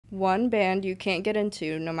one band you can't get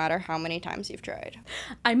into no matter how many times you've tried?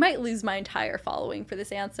 I might lose my entire following for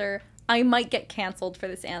this answer. I might get canceled for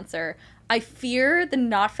this answer. I fear the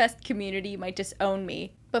KNOTFEST community might disown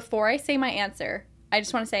me. Before I say my answer, I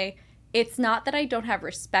just want to say, it's not that I don't have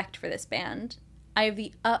respect for this band. I have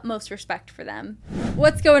the utmost respect for them.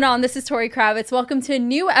 What's going on? This is Tori Kravitz. Welcome to a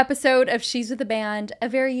new episode of She's with the Band, a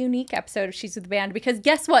very unique episode of She's with the Band, because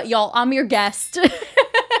guess what, y'all? I'm your guest.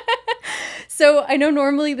 So I know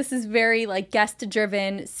normally this is very like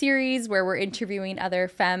guest-driven series where we're interviewing other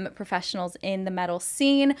femme professionals in the metal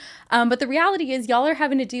scene. But the reality is y'all are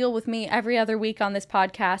having to deal with me every other week on this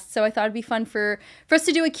podcast. So I thought it'd be fun for us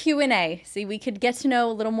to do a Q&A. See, we could get to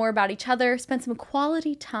know a little more about each other, spend some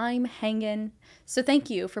quality time hanging. So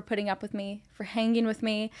thank you for putting up with me, for hanging with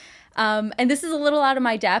me. And this is a little out of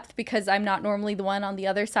my depth because I'm not normally the one on the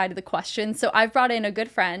other side of the question. So I've brought in a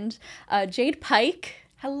good friend, Jade Pike.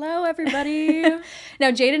 Hello, everybody.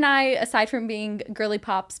 Now, Jade and I, aside from being Girly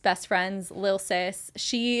Pop's best friends, Lil Sis,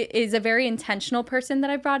 she is a very intentional person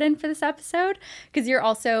that I brought in for this episode because you're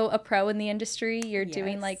also a pro in the industry. You're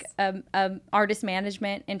doing like a artist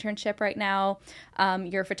management internship right now.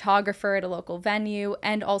 You're a photographer at a local venue.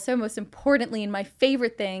 And also, most importantly, and my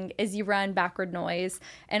favorite thing is you run Backward Noise,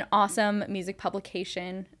 an awesome music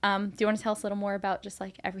publication. Do you want to tell us a little more about just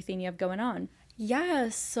like everything you have going on? Yeah,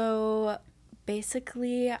 so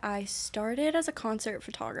basically, I started as a concert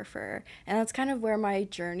photographer, and that's kind of where my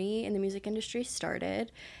journey in the music industry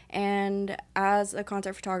started. And as a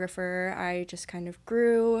concert photographer, I just kind of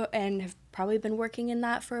grew and have probably been working in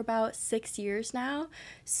that for about 6 years now.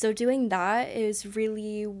 So doing that is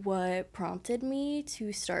really what prompted me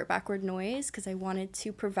to start Backward Noise, because I wanted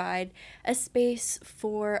to provide a space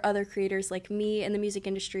for other creators like me in the music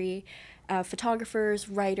industry, photographers,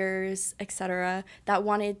 writers, etc., that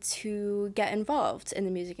wanted to get involved in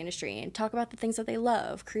the music industry and talk about the things that they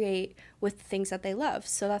love, create with the things that they love.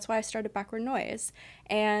 So that's why I started Backward Noise.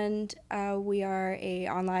 And we are a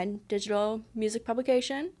online digital music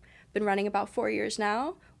publication. Been running about 4 years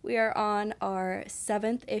now. We are on our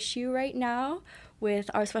 7th issue right now with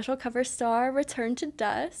our special cover star, Return to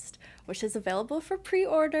Dust, which is available for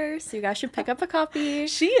pre-order, so you guys should pick up a copy.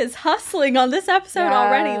 She is hustling on this episode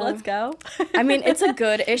already. Let's go. I mean, it's a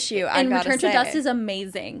good issue, I gotta Return say. to Dust is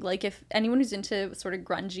amazing. Like, if anyone who's into sort of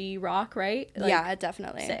grungy rock, right? Like, yeah,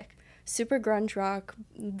 definitely. Sick. Super grunge rock,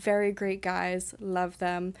 very great guys, love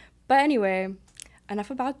them. But anyway,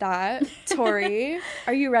 enough about that. Tori,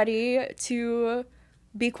 are you ready to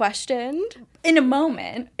be questioned? In a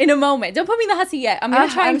moment. Don't put me in the hot seat yet. I'm going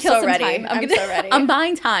to try and kill some time. I'm so ready. I'm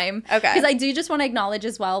buying time. Okay. Because I do just want to acknowledge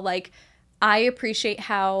as well, like, I appreciate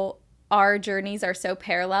how our journeys are so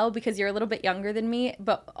parallel because you're a little bit younger than me,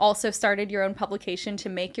 but also started your own publication to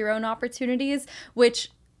make your own opportunities,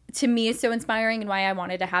 which to me is so inspiring and why I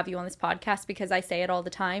wanted to have you on this podcast, because I say it all the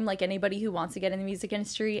time, like anybody who wants to get in the music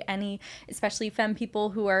industry, especially femme people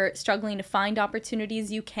who are struggling to find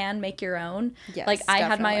opportunities, you can make your own. Yes, like I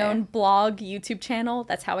had my definitely. own blog, YouTube channel.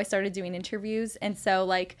 That's how I started doing interviews. And so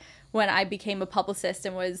like when I became a publicist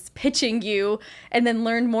and was pitching you and then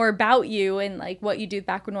learned more about you and like what you do with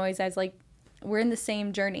Backward Noise, I was like, we're in the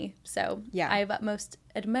same journey. So yeah, I have utmost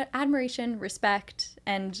admiration, respect,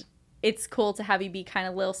 and it's cool to have you be kind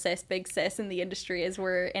of little sis, big sis in the industry as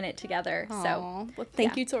we're in it together. Aww. So well,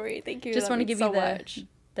 thank you, Tori. Thank you. Just want to give you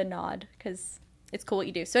the nod because it's cool what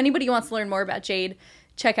you do. So anybody who wants to learn more about Jade,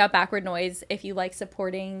 check out Backward Noise if you like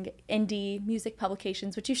supporting indie music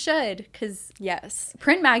publications, which you should, because yes,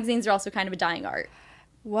 print magazines are also kind of a dying art.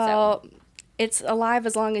 Well, it's alive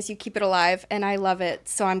as long as you keep it alive, and I love it,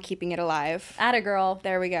 so I'm keeping it alive. Atta girl.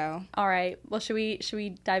 There we go. All right. Well, should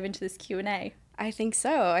we dive into this Q&A? I think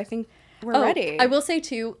so. I think we're ready. I will say,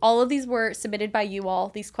 too, all of these were submitted by you all,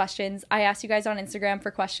 these questions. I asked you guys on Instagram for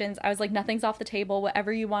questions. I was like, nothing's off the table.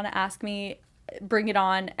 Whatever you want to ask me, bring it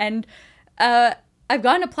on. And I've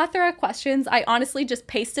gotten a plethora of questions. I honestly just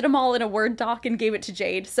pasted them all in a Word doc and gave it to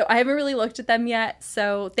Jade. So I haven't really looked at them yet.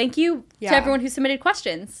 So thank you to everyone who submitted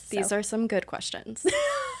questions. These are some good questions.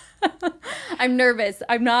 I'm nervous.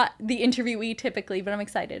 I'm not the interviewee typically, but I'm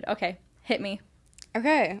excited. Okay, hit me.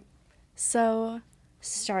 Okay. So,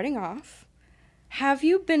 starting off, have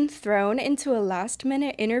you been thrown into a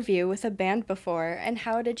last-minute interview with a band before, and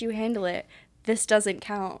how did you handle it? This doesn't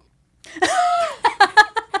count.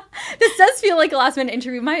 This does feel like a last-minute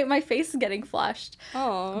interview. My face is getting flushed.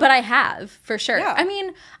 Oh. But I have, for sure. Yeah. I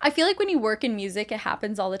mean, I feel like when you work in music, it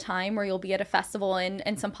happens all the time where you'll be at a festival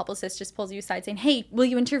and some publicist just pulls you aside saying, hey, will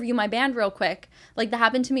you interview my band real quick? Like, that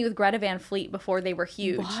happened to me with Greta Van Fleet before they were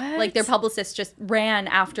huge. What? Like, their publicist just ran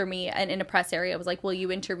after me and in a press area was like, will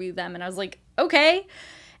you interview them? And I was like, okay.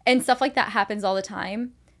 And stuff like that happens all the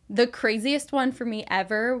time. The craziest one for me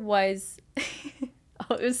ever was,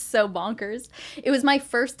 oh, it was so bonkers. It was my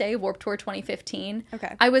first day of Warped Tour 2015.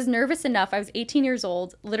 Okay. I was nervous enough. I was 18 years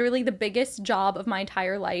old, literally the biggest job of my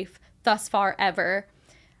entire life thus far ever.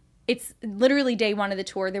 It's literally day one of the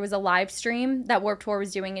tour. There was a live stream that Warped Tour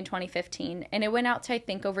was doing in 2015, and it went out to, I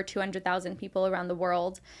think, over 200,000 people around the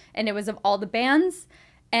world, and it was of all the bands.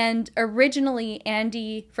 And originally,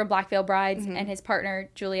 Andy from Black Veil Brides and his partner,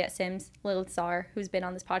 Juliet Sims, Lilith Czar, who's been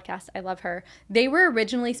on this podcast, I love her, they were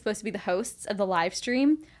originally supposed to be the hosts of the live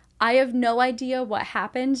stream. I have no idea what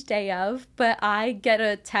happened day of, but I get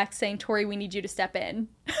a text saying, Tori, we need you to step in.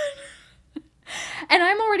 And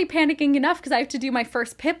I'm already panicking enough because I have to do my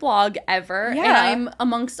first pip log ever. Yeah. And I'm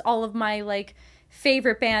amongst all of my, like,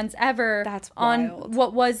 favorite bands ever. That's on wild.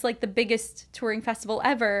 what was, like, the biggest touring festival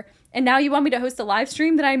ever. And now you want me to host a live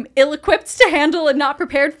stream that I'm ill-equipped to handle and not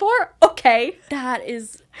prepared for? Okay. That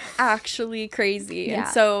is actually crazy. Yeah. And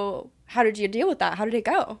so how did you deal with that? How did it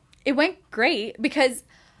go? It went great because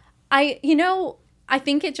I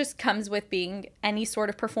think it just comes with being any sort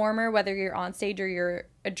of performer, whether you're on stage or you're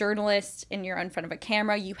a journalist and you're in front of a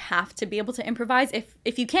camera, you have to be able to improvise.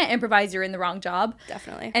 If you can't improvise, you're in the wrong job.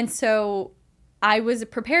 Definitely. And so I was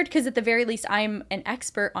prepared because at the very least I'm an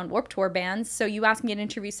expert on Warped Tour bands. So you ask me an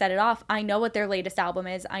interview, set it off. I know what their latest album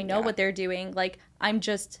is. I know what they're doing. Like, I'm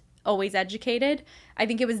just always educated. I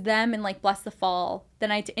think it was them and, like, Bless the Fall.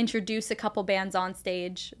 Then I had to introduce a couple bands on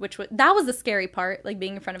stage, that was the scary part, like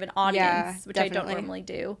being in front of an audience, which definitely. I don't normally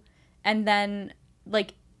do. And then,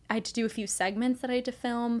 like, I had to do a few segments that I had to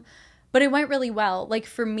film, but it went really well. Like,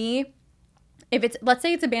 for me, let's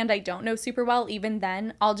say it's a band I don't know super well, even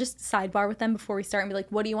then, I'll just sidebar with them before we start and be like,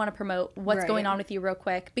 what do you want to promote? What's going on with you real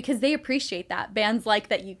quick? Because they appreciate that. Bands like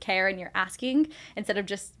that you care and you're asking instead of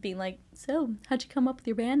just being like, so how'd you come up with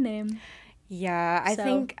your band name? Yeah, I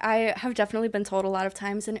think I have definitely been told a lot of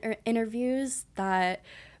times in interviews that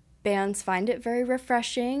bands find it very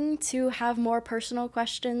refreshing to have more personal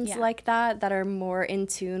questions like that are more in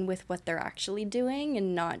tune with what they're actually doing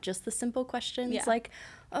and not just the simple questions like,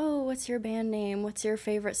 oh, what's your band name? What's your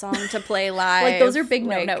favorite song to play live? Like, those are big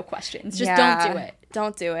no-no questions. Just don't do it.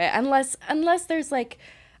 Don't do it. Unless there's, like,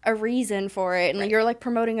 a reason for it and you're, like,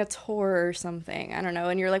 promoting a tour or something. I don't know.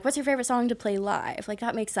 And you're like, what's your favorite song to play live? Like,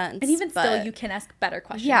 that makes sense. And even still, you can ask better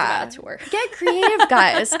questions about a tour. Get creative,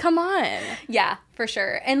 guys. Come on. Yeah, for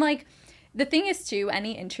sure. And, like, the thing is, too,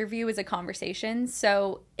 any interview is a conversation.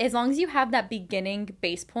 So as long as you have that beginning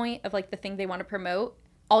base point of, like, the thing they want to promote,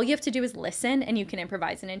 all you have to do is listen and you can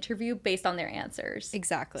improvise an interview based on their answers.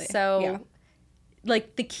 Exactly. So,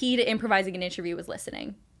 like, the key to improvising an interview was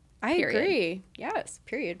listening. I agree. Yes,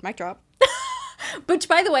 period. Mic drop. Which,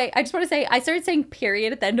 by the way, I just want to say, I started saying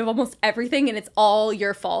period at the end of almost everything, and it's all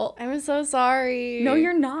your fault. I'm so sorry. No,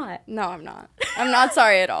 you're not. No, I'm not. I'm not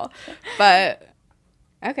sorry at all. But,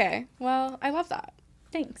 okay. Well, I love that.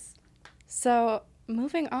 Thanks. So,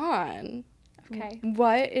 moving on. Okay.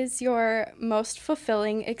 What is your most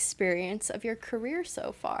fulfilling experience of your career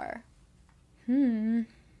so far? Doing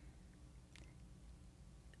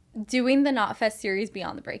the KNOTFEST series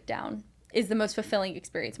Beyond the Breakdown is the most fulfilling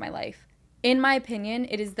experience of my life. In my opinion,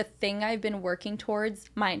 it is the thing I've been working towards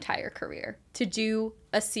my entire career. To do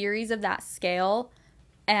a series of that scale,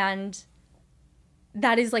 and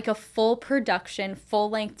that is like a full production,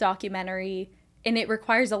 full-length documentary, and it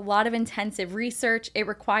requires a lot of intensive research. It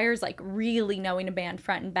requires, like, really knowing a band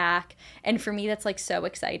front and back. And for me, that's, like, so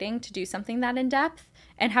exciting to do something that in-depth.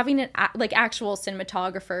 And having, like, actual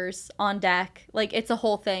cinematographers on deck, like, it's a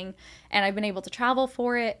whole thing. And I've been able to travel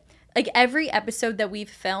for it. Like, every episode that we've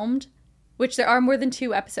filmed, which there are more than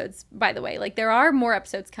 2 episodes, by the way. Like, there are more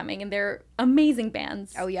episodes coming, and they're amazing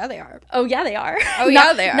bands. Oh, yeah, they are. Oh, yeah, they are. Oh,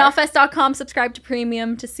 yeah, they are. KNOTFEST.com, subscribe to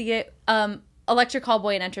Premium to see it. Electric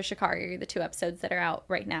Callboy and Enter Shikari are the 2 episodes that are out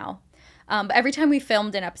right now. But every time we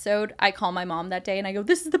filmed an episode, I call my mom that day and I go,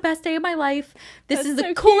 this is the best day of my life. This is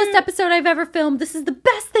the coolest episode I've ever filmed. This is the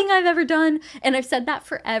best thing I've ever done. And I've said that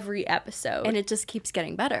for every episode. And it just keeps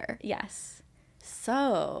getting better. Yes.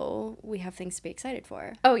 So we have things to be excited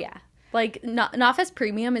for. Oh, yeah. Like, KNOTFEST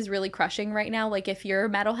Premium is really crushing right now. Like, if you're a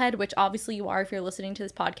metalhead, which obviously you are if you're listening to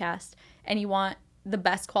this podcast, and you want the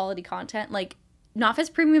best quality content, like,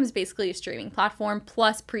 KNOTFEST Premium is basically a streaming platform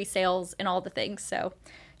plus pre-sales and all the things. So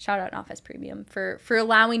shout out KNOTFEST Premium for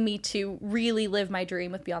allowing me to really live my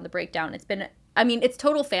dream with Beyond the Breakdown. It's been, I mean, it's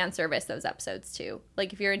total fan service, those episodes too.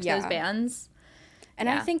 Like, if you're into those bands. And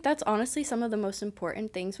I think that's honestly some of the most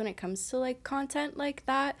important things when it comes to, like, content like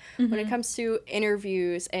that. When it comes to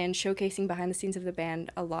interviews and showcasing behind the scenes of the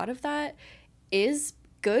band, a lot of that is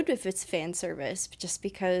good if it's fan service, just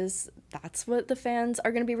because that's what the fans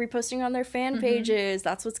are going to be reposting on their fan pages.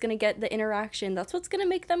 That's what's going to get the interaction. That's what's going to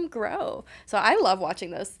make them grow. So I love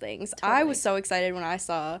watching those things. Totally. I was so excited when I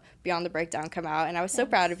saw Beyond the Breakdown come out, and I was so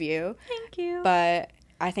proud of you. Thank you. But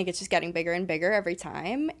I think it's just getting bigger and bigger every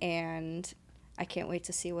time, and I can't wait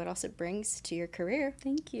to see what else it brings to your career.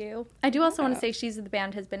 Thank you. I do also want to say She's the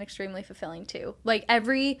Band has been extremely fulfilling too. Like,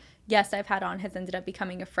 every guest I've had on has ended up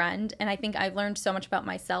becoming a friend, and I think I've learned so much about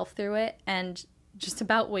myself through it, and just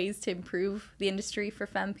about ways to improve the industry for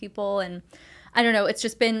femme people. And I don't know, it's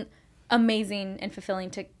just been amazing and fulfilling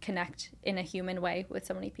to connect in a human way with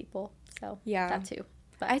so many people. So yeah, that too.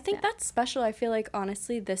 But I think that's special. I feel like,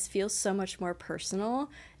 honestly, this feels so much more personal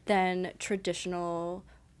than traditional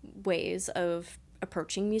ways of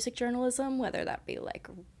approaching music journalism, whether that be like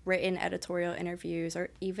written editorial interviews or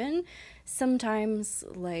even sometimes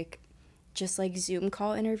like just like Zoom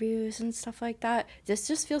call interviews and stuff like that. This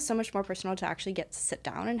just feels so much more personal to actually get to sit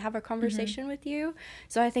down and have a conversation with you.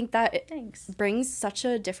 So I think that it brings such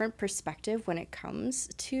a different perspective when it comes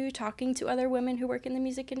to talking to other women who work in the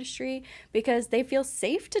music industry, because they feel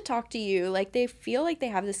safe to talk to you. Like, they feel like they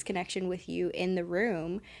have this connection with you in the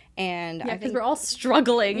room. And yeah, because we're all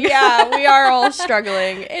struggling. Yeah, we are all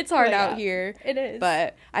struggling. It's hard out here. It is.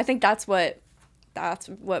 But I think that's what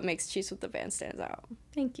makes Cheese with the Band stands out.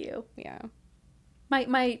 Thank you. Yeah. My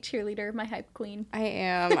cheerleader, my hype queen. I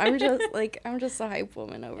am. I'm just a hype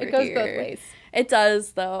woman over here. It goes both ways. It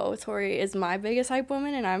does, though. Tori is my biggest hype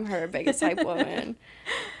woman, and I'm her biggest hype woman.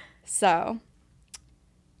 So,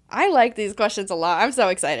 I like these questions a lot. I'm so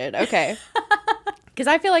excited. Okay. Because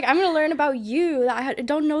I feel like I'm going to learn about you. I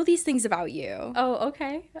don't know these things about you. Oh,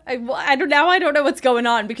 okay. I don't know what's going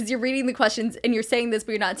on, because you're reading the questions and you're saying this,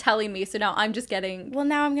 but you're not telling me. So now I'm just getting... Well,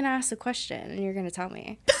 now I'm going to ask a question and you're going to tell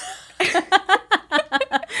me.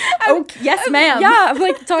 Yes, ma'am. Yeah, I'm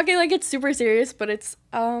like talking like it's super serious, but it's,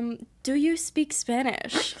 do you speak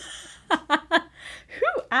Spanish?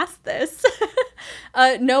 Who asked this?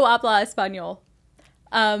 No habla español.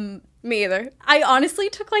 Me either. I honestly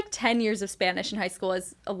took like 10 years of Spanish in high school,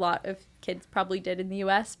 as a lot of kids probably did in the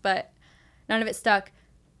US, but none of it stuck.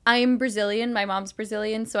 I'm Brazilian. My mom's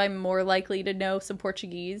Brazilian, so I'm more likely to know some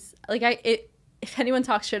Portuguese. Like, if anyone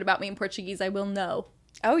talks shit about me in Portuguese, I will know.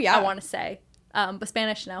 Oh, yeah. I want to say. But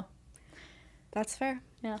Spanish, no. That's fair.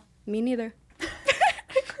 Yeah. Me neither.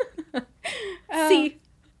 See.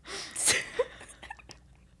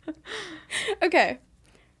 Okay.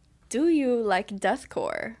 Do you like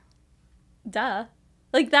deathcore? Duh.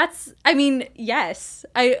 Like, that's, I mean, yes.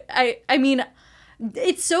 I mean,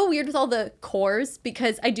 it's so weird with all the cores,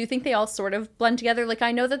 because I do think they all sort of blend together. Like,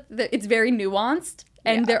 I know that it's very nuanced,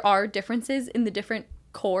 and there are differences in the different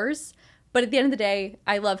cores, but at the end of the day,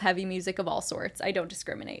 I love heavy music of all sorts. I don't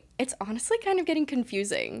discriminate. It's honestly kind of getting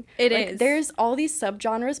confusing. It is. There's all these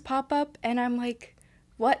subgenres pop up, and I'm like,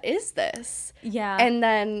 what is this? Yeah. And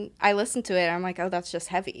then I listen to it, and I'm like, oh, that's just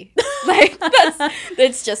heavy. Like,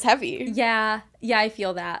 it's just heavy. Yeah. Yeah, I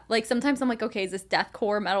feel that. Like, sometimes I'm like, okay, is this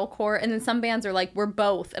deathcore, metalcore? And then some bands are like, we're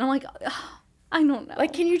both. And I'm like, I don't know.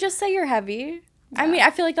 Like, can you just say you're heavy? Yeah. I mean, I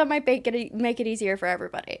feel like that might make it easier for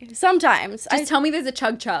everybody. Sometimes. Just tell me there's a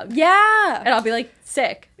chug chug. Yeah. And I'll be like,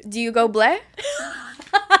 sick. Do you go bleh?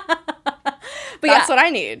 But that's what I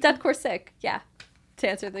need. Deathcore sick. Yeah. To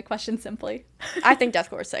answer the question simply. I think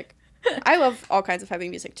deathcore is sick. I love all kinds of heavy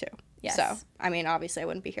music too. Yes. So, I mean, obviously I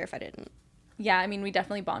wouldn't be here if I didn't. Yeah, I mean, we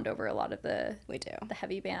definitely bond over a lot of the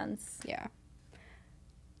heavy bands. Yeah.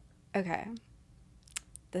 Okay.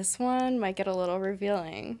 This one might get a little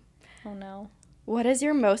revealing. Oh no. What is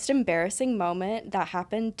your most embarrassing moment that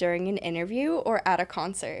happened during an interview or at a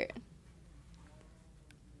concert?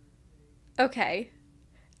 Okay.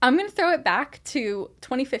 I'm going to throw it back to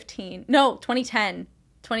 2015. No, 2010.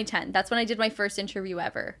 2010. That's when I did my first interview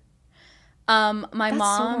ever. My That's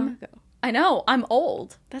mom. So long ago. I know. I'm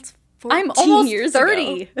old. That's 14 I'm almost years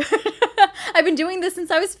 30. ago. I've been doing this since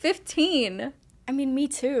I was 15. I mean, me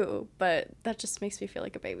too, but that just makes me feel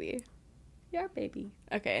like a baby. You're a baby.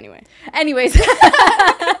 Okay, anyway. Anyways.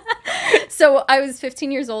 So I was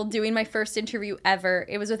 15 years old doing my first interview ever.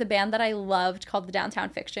 It was with a band that I loved called The Downtown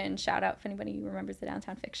Fiction. Shout out if anybody remembers The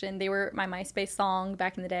Downtown Fiction. They were my MySpace song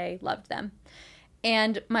back in the day. Loved them.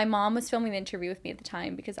 And my mom was filming the interview with me at the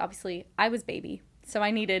time because obviously I was baby. So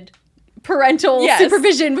I needed parental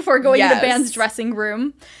supervision before going to the band's dressing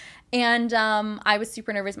room. And I was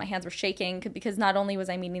super nervous. My hands were shaking because not only was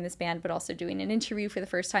I meeting this band, but also doing an interview for the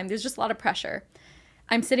first time. There's just a lot of pressure.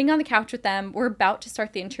 I'm sitting on the couch with them. We're about to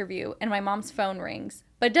start the interview, and my mom's phone rings.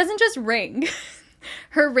 But it doesn't just ring.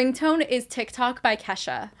 Her ringtone is TikTok by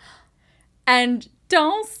Kesha. And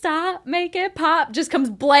Don't Stop, Make It Pop just comes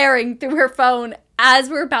blaring through her phone as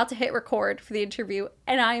we're about to hit record for the interview,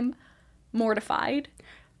 and I'm mortified.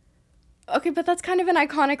 Okay, but that's kind of an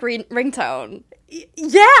iconic ringtone.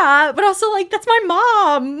 Yeah, but also, like, that's my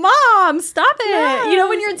mom. Mom, stop it. Yes. You know,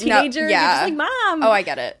 when you're a teenager, No, yeah. you're just like, Mom. Oh, I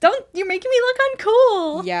get it. You're making me look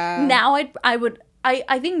uncool. Yeah. Now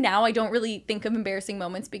I think now I don't really think of embarrassing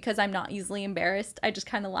moments because I'm not easily embarrassed. I just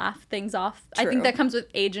kind of laugh things off. True. I think that comes with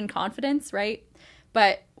age and confidence, right?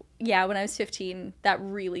 But yeah, when I was 15, that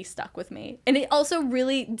really stuck with me. And it also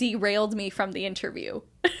really derailed me from the interview.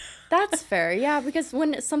 That's fair. Yeah, because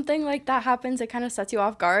when something like that happens, it kind of sets you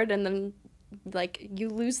off guard, and then like you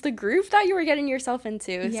lose the groove that you were getting yourself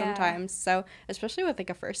into sometimes. So especially with like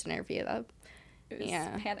a first interview, It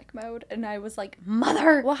was panic mode, and I was like,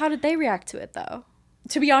 Mother! Well, how did they react to it though?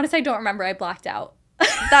 To be honest, I don't remember. I blacked out.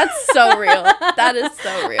 That's so real. That is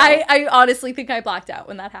so real. I honestly think I blacked out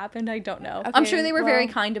when that happened. I don't know. Okay, I'm sure they were very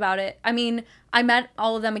kind about it. I mean, I met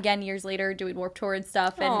all of them again years later doing Warped Tour and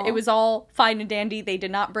stuff, and it was all fine and dandy. They did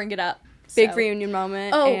not bring it up. Big reunion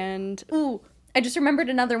moment. And I just remembered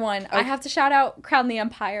another one. Okay. I have to shout out Crown the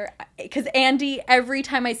Empire, because Andy, every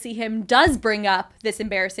time I see him, does bring up this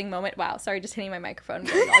embarrassing moment. Wow, sorry, just hitting my microphone. I'm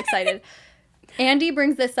getting all excited. Andy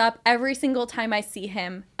brings this up every single time I see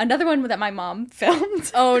him. Another one that my mom filmed.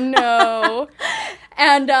 Oh, no.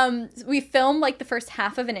 And we filmed, like, the first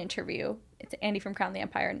half of an interview. It's Andy from Crown the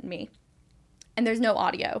Empire and me. And there's no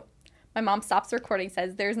audio. My mom stops the recording,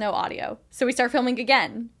 says there's no audio. So we start filming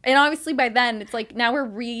again. And obviously by then, it's like, now we're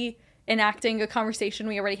reenacting a conversation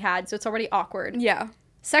we already had, so it's already awkward. Yeah.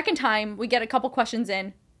 Second time, we get a couple questions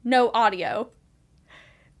in, no audio.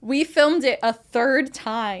 We filmed it a third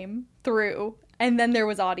time through, and then there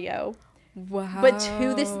was audio. Wow. But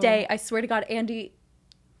to this day, I swear to God, Andy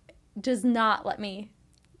does not let me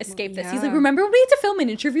escape this. He's like, remember when we had to film an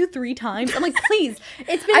interview 3 times? I'm like, please,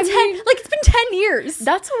 it's been it's been 10 years.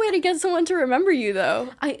 That's a way to get someone to remember you, though.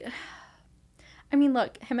 I mean,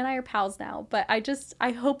 look, him and I are pals now, but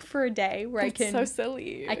I hope for a day where That's so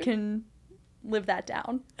silly. I can live that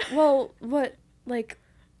down. Well, what, like,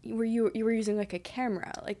 were you were using like a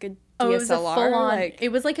camera, like a DSLR? Oh, it was a full-on,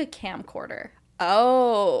 it was like a camcorder.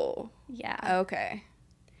 Oh. Yeah. Okay.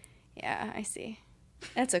 Yeah, I see.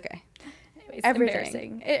 That's okay. Anyways, Everything.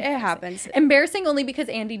 Embarrassing. It happens. Embarrassing only because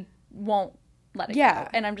Andy won't let it go.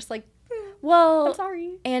 And I'm just like, well, I'm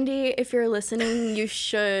sorry. Andy, if you're listening, you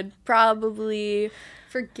should probably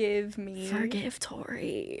forgive me. Forgive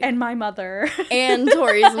Tori. And my mother. And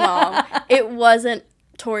Tori's mom. It wasn't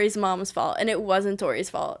Tori's mom's fault, and it wasn't Tori's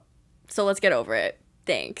fault. So let's get over it.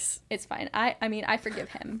 Thanks. It's fine. I mean, I forgive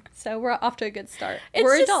him. So we're off to a good start.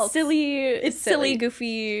 We're just adults. It's silly,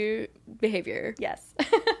 goofy behavior. Yes.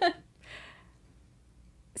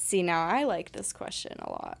 See, now I like this question a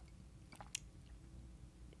lot.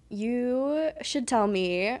 You should tell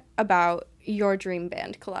me about your dream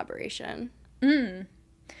band collaboration.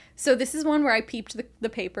 So this is one where I peeped the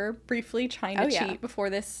paper briefly, trying to cheat before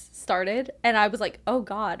this started. And I was like, oh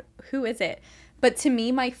God, who is it? But to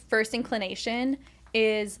me, my first inclination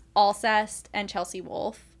is Alcest and Chelsea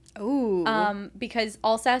Wolfe. Ooh. Because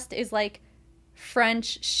Alcest is like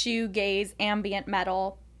French shoegaze ambient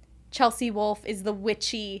metal. Chelsea Wolfe is the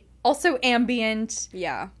witchy, also ambient,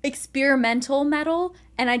 experimental metal.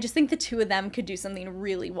 And I just think the two of them could do something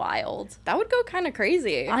really wild. That would go kind of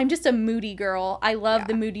crazy. I'm just a moody girl. I love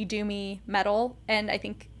the moody, doomy metal. And I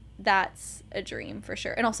think that's a dream for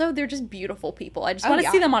sure. And also, they're just beautiful people. I just want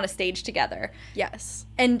to see them on a stage together. Yes.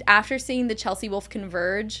 And after seeing the Chelsea Wolfe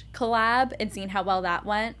Converge collab and seeing how well that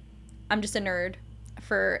went, I'm just a nerd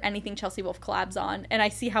for anything Chelsea Wolfe collabs on. And I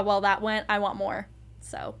see how well that went. I want more.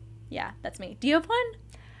 So, yeah, that's me. Do you have one?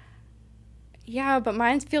 Yeah, but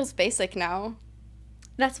mine feels basic now.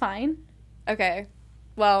 That's fine. Okay.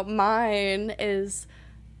 Well, mine is...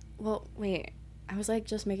 Well, wait. I was, like,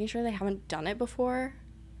 just making sure they haven't done it before.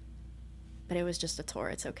 But it was just a tour.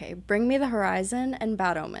 It's okay. Bring Me the Horizon and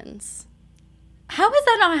Bad Omens. How has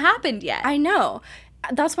that not happened yet? I know.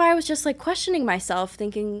 That's why I was just, like, questioning myself,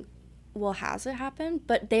 thinking, well, has it happened?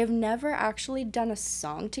 But they've never actually done a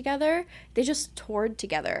song together. They just toured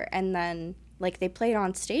together. And then, like, they played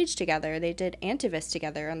on stage together. They did Antivist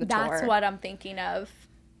together on the tour. That's what I'm thinking of.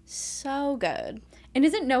 So good. And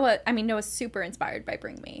isn't Noah, I mean, Noah's super inspired by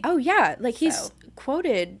Bring Me. Oh, yeah. Like, he's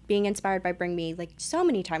quoted being inspired by Bring Me, like, so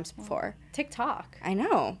many times before. TikTok. I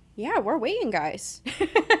know. Yeah, we're waiting, guys.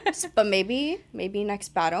 But maybe next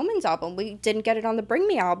Bad Omens album. We didn't get it on the Bring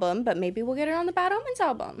Me album, but maybe we'll get it on the Bad Omens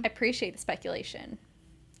album. I appreciate the speculation.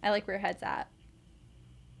 I like where your head's at.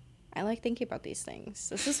 I like thinking about these things.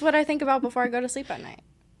 This is what I think about before I go to sleep at night.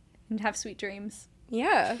 And have sweet dreams.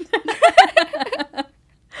 Yeah.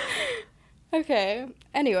 Okay.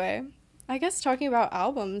 Anyway, I guess talking about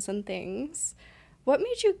albums and things, what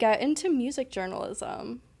made you get into music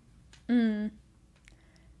journalism?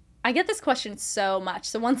 I get this question so much.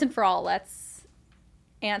 So once and for all, let's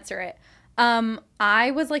answer it.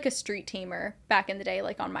 I was like a street teamer back in the day,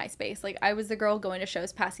 like on MySpace. Like I was the girl going to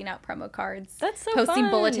shows, passing out promo cards. That's so posting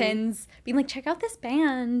fun. bulletins, being like, check out this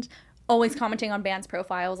band. Always commenting on bands'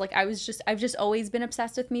 profiles. Like I've just always been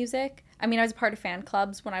obsessed with music. I mean, I was a part of fan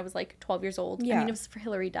clubs when I was like 12 years old. Yeah. I mean, it was for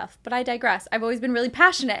Hillary Duff, but I digress. I've always been really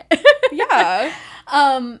passionate. Yeah.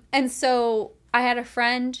 And so I had a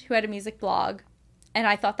friend who had a music blog, and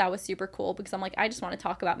I thought that was super cool because I'm like, I just want to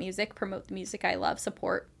talk about music, promote the music I love,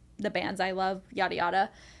 support the bands I love, yada yada.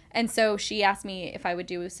 And so she asked me if I would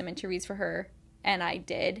do some interviews for her, and I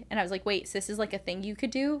did. And I was like, wait, so this is like a thing you could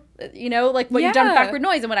do? You know, like what you've done with Backward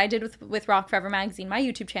Noise and what I did with Rock Forever Magazine, my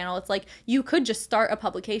YouTube channel. It's like you could just start a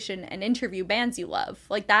publication and interview bands you love.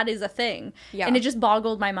 Like that is a thing. Yeah. And it just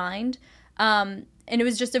boggled my mind. And it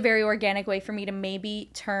was just a very organic way for me to maybe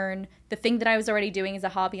turn the thing that I was already doing as a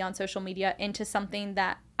hobby on social media into something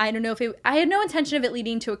that I don't know if I had no intention of it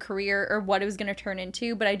leading to a career or what it was going to turn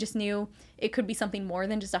into, but I just knew it could be something more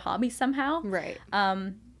than just a hobby somehow. Right.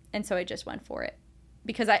 And so I just went for it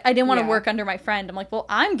because I didn't want to work under my friend. I'm like, well,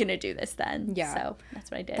 I'm going to do this then. Yeah. So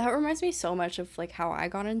that's what I did. That reminds me so much of like how I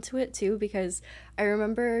got into it too, because I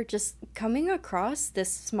remember just coming across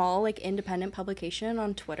this small like independent publication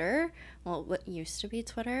on Twitter. Well, what used to be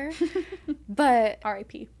Twitter. But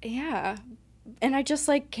R.I.P. yeah. And I just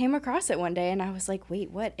like came across it one day and I was like,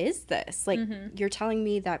 wait, what is this? Like you're telling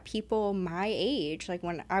me that people my age, like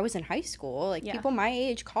when I was in high school, like people my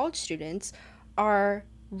age, college students, are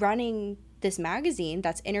running this magazine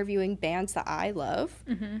that's interviewing bands that I love.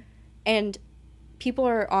 And people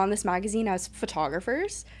are on this magazine as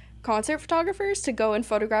photographers, concert photographers, to go and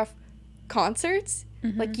photograph concerts.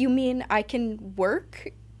 Like, you mean I can work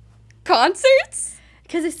concerts?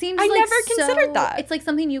 Because it seems I like never considered that. It's like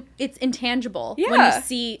something it's intangible. Yeah.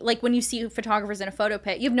 When you see photographers in a photo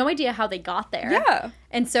pit, you have no idea how they got there. Yeah.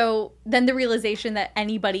 And so then the realization that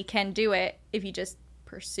anybody can do it if you just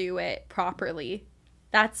pursue it properly,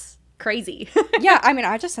 that's crazy. Yeah, I mean,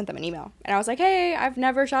 I just sent them an email. And I was like, hey, I've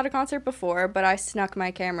never shot a concert before, but I snuck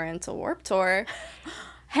my camera into Warped Tour.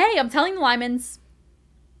 Hey, I'm telling the Lymans.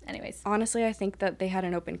 Anyways. Honestly, I think that they had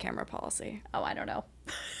an open camera policy. Oh, I don't know.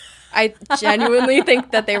 I genuinely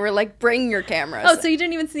think that they were like, bring your cameras. Oh, so you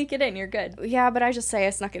didn't even sneak it in. You're good. Yeah, but I just say I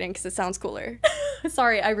snuck it in because it sounds cooler.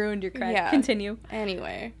 Sorry, I ruined your credit. Yeah. Continue.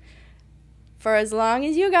 Anyway. For as long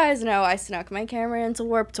as you guys know, I snuck my camera into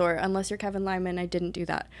Warped Tour. Unless you're Kevin Lyman, I didn't do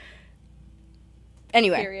that.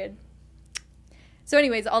 Anyway. Period. So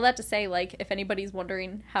anyways, all that to say, like, if anybody's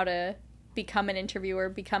wondering how to become an interviewer,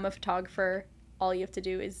 become a photographer, all you have to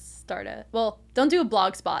do is start don't do a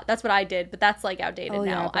blog spot. That's what I did, but that's like outdated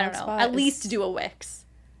now. I don't know. At least do a Wix.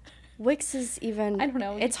 Wix is even, I don't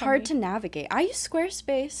know. It's hard to navigate. I use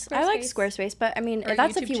Squarespace. I like Squarespace, but I mean, Or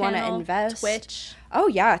that's YouTube if you want to channel, invest. Twitch. Oh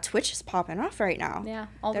yeah, Twitch is popping off right now. Yeah,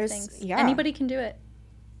 all the things. Yeah. Anybody can do it.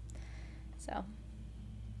 So.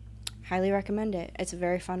 Highly recommend it. It's a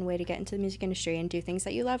very fun way to get into the music industry and do things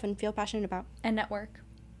that you love and feel passionate about. And network.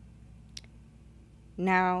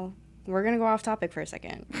 Now, we're going to go off topic for a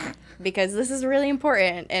second because this is really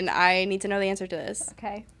important and I need to know the answer to this.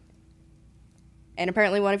 Okay. And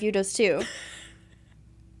apparently one of you does too.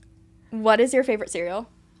 What is your favorite cereal?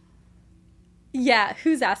 Yeah,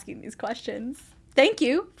 who's asking these questions? Thank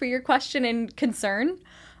you for your question and concern.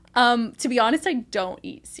 To be honest, I don't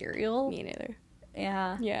eat cereal. Me neither.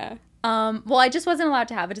 Yeah. Yeah. Well, I just wasn't allowed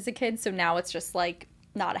to have it as a kid, so now it's just like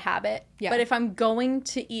not a habit. Yeah. But if I'm going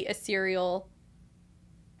to eat a cereal,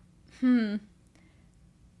 corn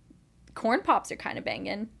pops are kind of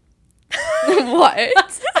banging. What?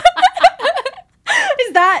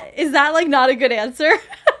 Is that like not a good answer?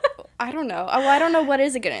 I don't know. Oh, I don't know what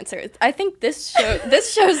is a good answer. I think this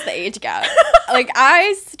shows the age gap. Like,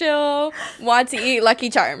 I still want to eat Lucky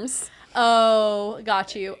Charms. Oh,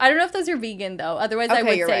 got you. I don't know if those are vegan though. Otherwise, I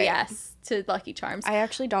would say yes to Lucky Charms. I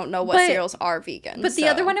actually don't know what cereals are vegan. But the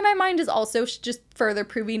other one in my mind is also just further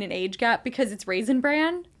proving an age gap because it's Raisin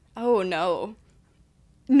Bran. Oh, no.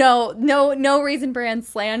 No Raisin Bran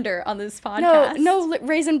slander on this podcast. No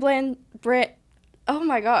Raisin Bran. Oh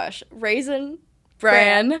my gosh. Raisin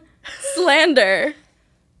Bran slander.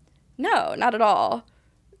 No, not at all.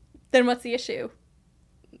 Then what's the issue?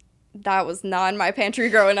 That was not in my pantry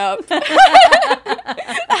growing up.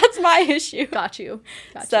 That's my issue. Got you.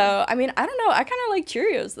 So, I mean, I don't know. I kind of like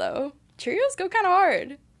Cheerios, though. Cheerios go kind of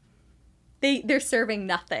hard. They're serving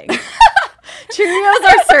nothing. Cheerios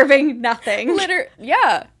are serving nothing.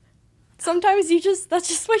 Yeah. Sometimes that's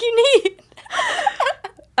just what you need.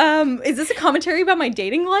 Is this a commentary about my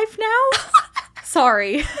dating life now?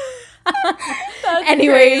 Sorry. That's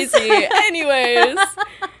Anyways. crazy. Anyways.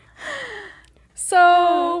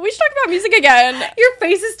 So, we should talk about music again. Your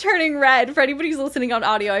face is turning red. For anybody who's listening on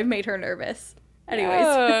audio, I've made her nervous.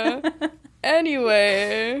 Anyways.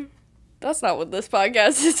 Anyway. That's not what this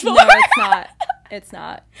podcast is for. No, it's not. It's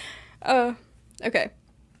not. Okay.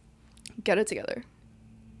 Get it together.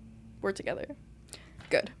 We're together.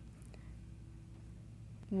 Good.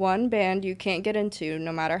 One band you can't get into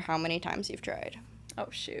no matter how many times you've tried. Oh,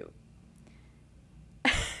 shoot.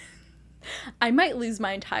 I might lose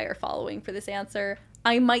my entire following for this answer.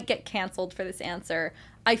 I might get canceled for this answer.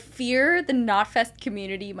 I fear the KNOTFEST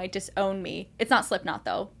community might disown me. It's not Slipknot,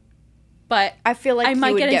 though. But I feel like I might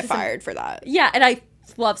you would get get fired for that. Yeah, and I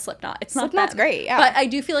love Slipknot. It's not Slipknot's them. great, yeah. But I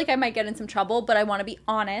do feel like I might get in some trouble, but I want to be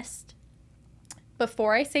honest.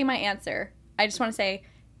 Before I say my answer, I just want to say,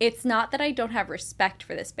 it's not that I don't have respect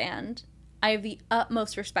for this band. I have the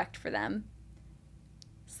utmost respect for them.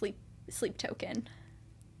 Sleep Token.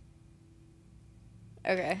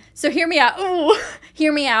 Okay. So hear me out. Ooh,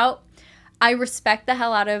 hear me out. I respect the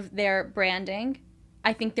hell out of their branding.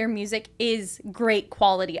 I think their music is great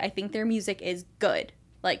quality. I think their music is good.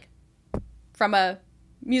 Like, from a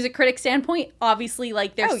music critic standpoint, obviously,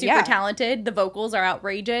 like, they're super talented. The vocals are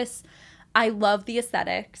outrageous. I love the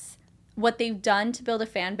aesthetics. What they've done to build a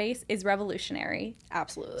fan base is revolutionary.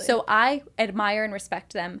 Absolutely. So I admire and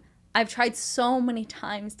respect them. I've tried so many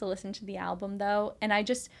times to listen to the album, though, and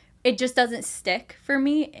it just doesn't stick for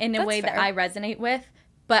me in a way that I resonate with.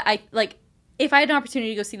 But if I had an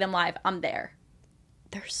opportunity to go see them live, I'm there.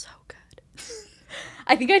 They're so good.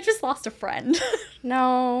 I think I just lost a friend.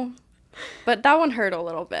 No. But that one hurt a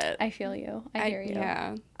little bit. I feel you. I hear you.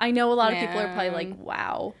 Yeah. I know a lot of people are probably like,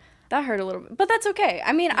 wow. That hurt a little bit. But that's okay.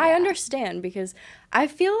 I mean, I understand because I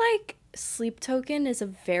feel like Sleep Token is a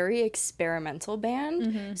very experimental band.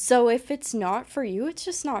 Mm-hmm. So if it's not for you, it's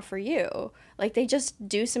just not for you. Like, they just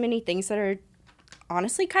do so many things that are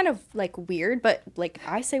honestly kind of like weird, but like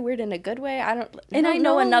I say weird in a good way. I don't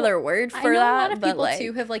know another word for that. A lot of people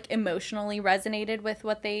too have like emotionally resonated with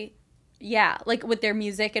what they like with their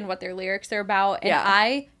music and what their lyrics are about. And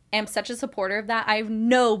I am such a supporter of that. I have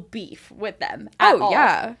no beef with them at all.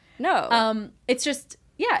 Yeah. No. It's just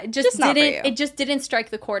it just didn't strike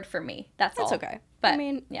the chord for me. That's all. That's okay. But I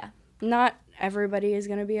mean, not everybody is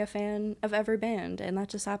going to be a fan of every band, and that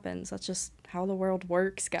just happens. That's just how the world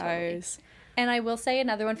works, guys. Totally. And I will say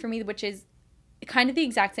another one for me, which is kind of the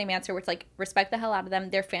exact same answer, where it's like, respect the hell out of them.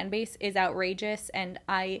 Their fan base is outrageous, and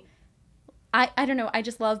I don't know, I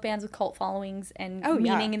just love bands with cult followings and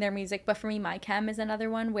meaning in their music. But for me, My Chem is another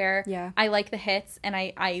one where I like the hits, and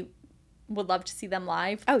I would love to see them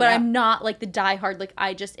live. But I'm not like the diehard, like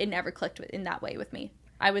it never clicked in that way with me.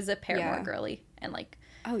 I was a Paramore girly and like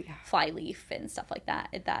Flyleaf and stuff like that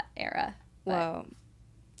at that era. But, well,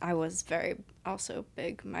 I was very also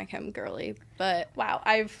big My Chem girly, but wow,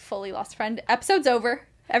 I've fully lost a friend. Episode's over,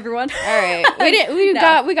 everyone. All right,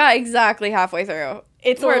 we got exactly halfway through.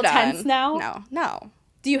 It's a little tense now. No.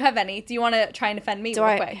 Do you have any? Do you want to try and offend me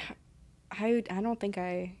real quick? I don't think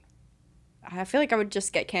I feel like I would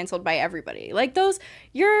just get canceled by everybody. Like those,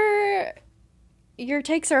 your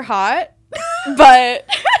takes are hot, but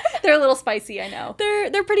they're a little spicy. I know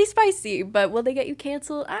they're pretty spicy, but will they get you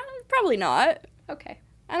canceled? Probably not. Okay.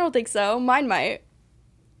 I don't think so. Mine might.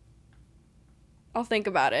 I'll think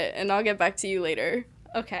about it, and I'll get back to you later.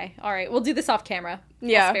 Okay. All right. We'll do this off camera.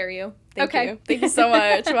 Yeah. I'll spare you. Thank you. Thank you so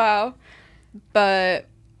much. Wow. But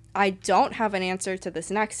I don't have an answer to this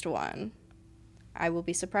next one. I will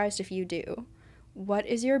be surprised if you do. What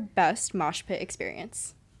is your best mosh pit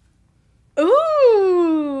experience?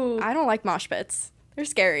 Ooh. I don't like mosh pits. They're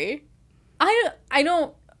scary. I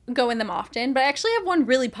don't go in them often, but I actually have one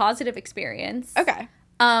really positive experience. Okay.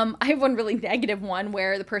 I have one really negative one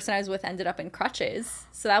where the person I was with ended up in crutches.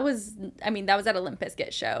 So that was at a Limp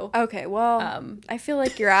Bizkit show. Okay, well, I feel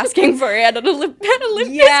like you're asking for it at a Limp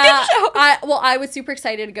Bizkit show. I was super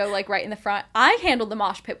excited to go like right in the front. I handled the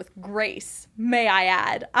mosh pit with grace, may I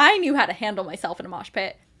add. I knew how to handle myself in a mosh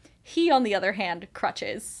pit. He, on the other hand,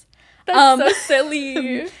 crutches. That's so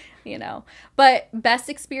silly. You know. But best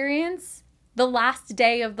experience, the last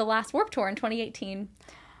day of the last Warped Tour in 2018.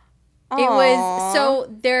 Aww. It was,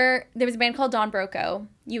 so there was a band called Don Broco,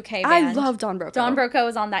 UK band. I love Don Broco. Don Broco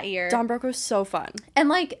was on that year. Don Broco's so fun. And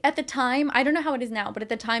like at the time, I don't know how it is now, but at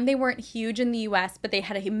the time they weren't huge in the US, but they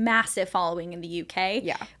had a massive following in the UK.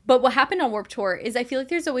 Yeah. But what happened on Warped Tour is I feel like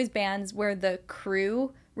there's always bands where the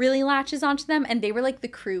crew really latches onto them, and they were like the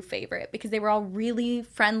crew favorite because they were all really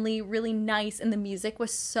friendly, really nice, and the music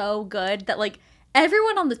was so good that like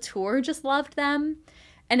everyone on the tour just loved them.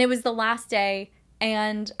 And it was the last day,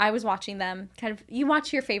 and I was watching them. Kind of, you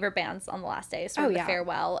watch your favorite bands on the last day, sort of the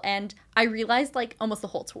farewell, and I realized like almost the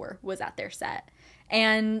whole tour was at their set.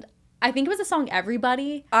 And I think it was the song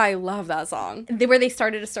Everybody. I love that song. Where they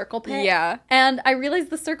started a circle pit. Yeah. And I realized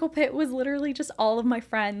the circle pit was literally just all of my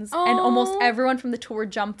friends. Aww. And almost everyone from the tour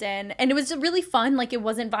jumped in. And it was really fun. Like, it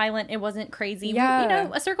wasn't violent. It wasn't crazy. Yeah. You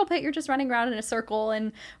know, a circle pit, you're just running around in a circle.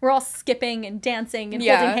 And we're all skipping and dancing and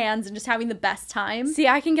holding hands and just having the best time. See,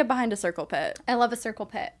 I can get behind a circle pit. I love a circle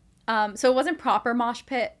pit. So it wasn't proper mosh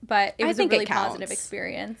pit, but it was a really positive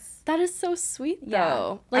experience. That is so sweet,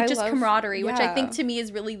 though. Like, just camaraderie, which I think to me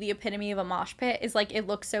is really the epitome of a mosh pit, is like, it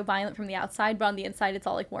looks so violent from the outside, but on the inside it's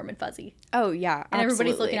all like warm and fuzzy. Oh, yeah, and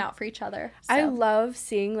everybody's looking out for each other. So. I love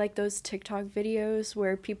seeing like those TikTok videos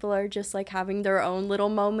where people are just like having their own little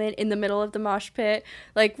moment in the middle of the mosh pit,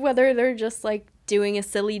 like whether they're just like doing a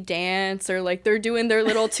silly dance or like they're doing their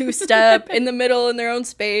little two-step in the middle in their own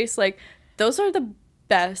space. Like, those are the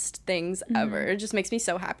best things ever. It just makes me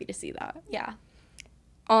so happy to see that. Yeah.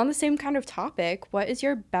 On the same kind of topic, what is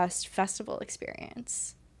your best festival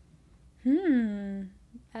experience?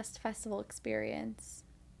 Best festival experience.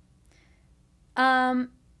 I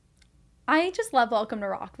just love Welcome to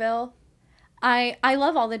Rockville. I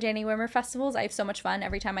love all the Danny Wimmer festivals. I have so much fun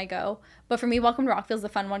every time I go. But for me, Welcome to Rockville is the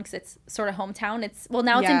fun one because it's sort of hometown.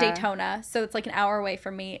 Now it's in Daytona, so it's like an hour away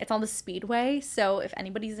from me. It's on the Speedway, so if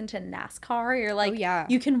anybody's into NASCAR, you're like,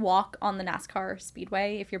 you can walk on the NASCAR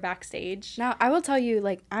Speedway if you're backstage. Now, I will tell you,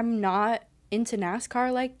 like, I'm not into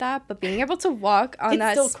NASCAR like that, but being able to walk on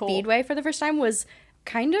that Speedway for the first time was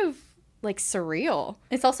kind of, like, surreal.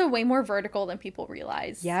 It's also way more vertical than people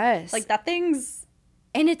realize. Yes. Like, that thing's...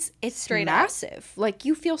 And it's straight massive. Up. Like,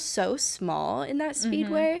 you feel so small in that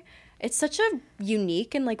Speedway. It's such a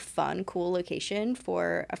unique and, like, fun, cool location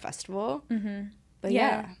for a festival. But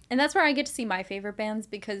yeah. And that's where I get to see my favorite bands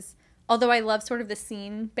because although I love sort of the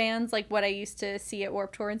scene bands, like what I used to see at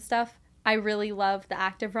Warped Tour and stuff, I really love the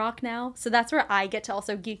active rock now. So that's where I get to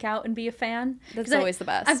also geek out and be a fan. That's always the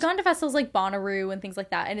best. I've gone to festivals like Bonnaroo and things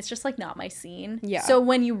like that, and it's just like not my scene. Yeah. So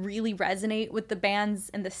when you really resonate with the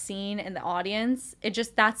bands and the scene and the audience,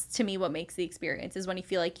 that's to me what makes the experience, is when you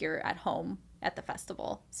feel like you're at home at the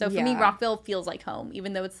festival. So for me, Rockville feels like home,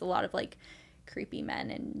 even though it's a lot of like creepy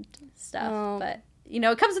men and stuff. But, you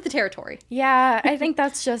know, it comes with the territory. Yeah, I think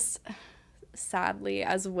that's just, sadly,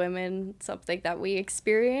 as women, something that we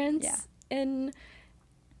experience. Yeah. In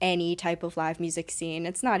any type of live music scene.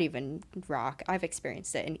 It's not even rock. I've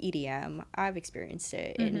experienced it in EDM. I've experienced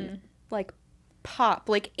it in, like, pop.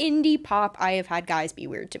 Like, indie pop, I have had guys be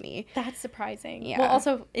weird to me. That's surprising. Yeah. Well,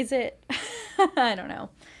 also, is it... I don't know.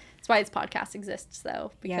 That's why this podcast exists,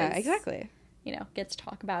 though. Because, yeah, exactly. You know, get to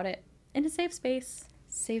talk about it in a safe space.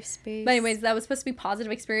 Safe space. But anyways, that was supposed to be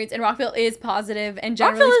positive experience, and Rockville is positive, and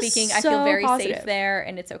generally speaking, I feel very safe there,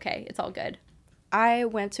 and it's okay. It's all good. I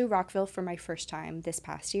went to Rockville for my first time this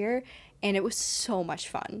past year, and it was so much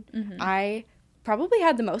fun. I probably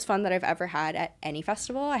had the most fun that I've ever had at any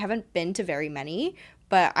festival. I haven't been to very many,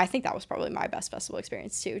 but I think that was probably my best festival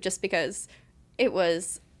experience too, just because it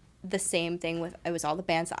was the same thing it was all the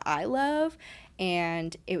bands that I love,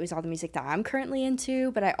 and it was all the music that I'm currently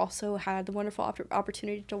into, but I also had the wonderful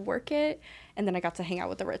opportunity to work it, and then I got to hang out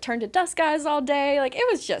with the Return to Dust guys all day. Like, it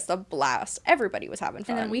was just a blast. Everybody was having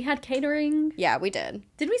fun. And then we had catering. Yeah, we did.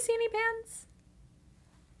 Did we see any bands?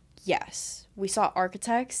 Yes. We saw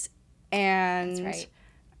Architects, and that's right.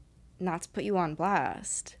 Not to put you on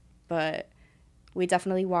blast, but we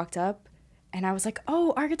definitely walked up, and I was like,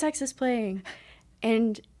 oh, Architects is playing.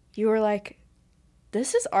 And you were like,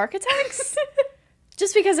 this is Architects?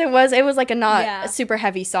 Just because it was like a super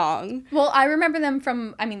heavy song. Well, I remember them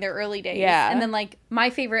from, their early days. Yeah. And then, like, my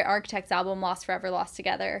favorite Architects album, Lost Forever, Lost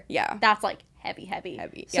Together. Yeah. That's, like, heavy.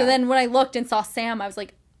 So then when I looked and saw Sam, I was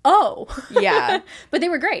like, oh. Yeah. But they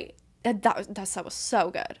were great. That stuff was so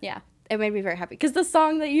good. Yeah. It made me very happy. Because the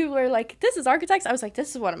song that you were like, this is Architects, I was like, this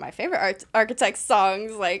is one of my favorite Architects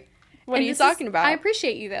songs. Like, what are you talking about? I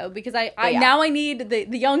appreciate you, though, because now I need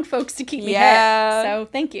the young folks to keep me hip. So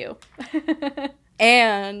thank you.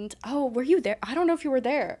 And, were you there? I don't know if you were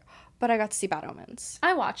there, but I got to see Bad Omens.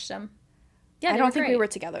 I watched them. Yeah, I don't think we were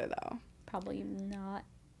together, though. Probably not.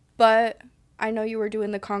 But I know you were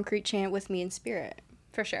doing the concrete chant with me in spirit.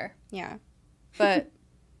 For sure. Yeah. But,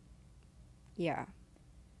 yeah.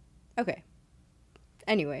 Okay.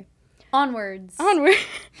 Anyway. Onwards.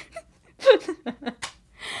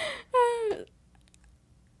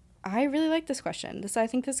 I really like this question. I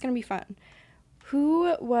think this is going to be fun.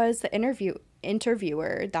 who was the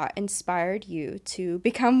interviewer that inspired you to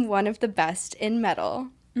become one of the best in metal?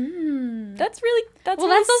 That's really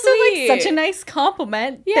also sweet. like such a nice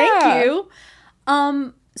compliment. Yeah. Thank you.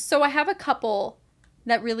 So I have a couple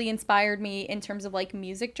that really inspired me in terms of like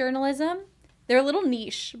music journalism. They're a little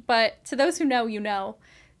niche, but to those who know, you know.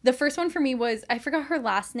 The first one for me was, I forgot her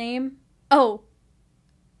last name. Oh,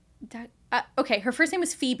 okay. Her first name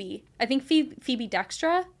was Phoebe. I think Phoebe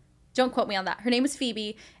Dextra. Don't quote me on that. Her name was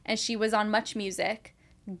Phoebe, and she was on Much Music.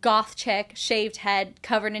 Goth chick, shaved head,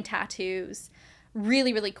 covered in tattoos.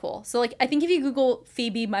 Really, really cool. So, like, I think if you Google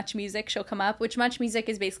Phoebe Much Music, she'll come up, which Much Music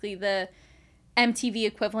is basically the MTV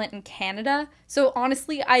equivalent in Canada. So,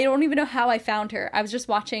 honestly, I don't even know how I found her. I was just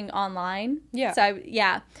watching online. Yeah. So,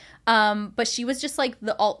 but she was just, like,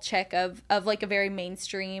 the alt chick of like, a very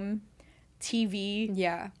mainstream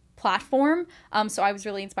TV platform. So I was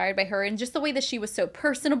really inspired by her, and just the way that she was so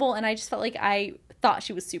personable, and I just felt like I thought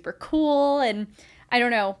she was super cool, and I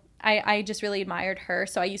don't know, I just really admired her.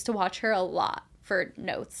 So I used to watch her a lot for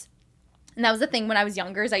notes. And that was the thing when I was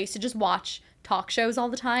younger, is I used to just watch talk shows all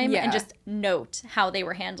the time and just note how they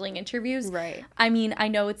were handling interviews. Right. I mean, I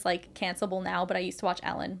know it's like cancelable now, but I used to watch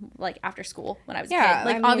Ellen like after school when I was a kid. Like,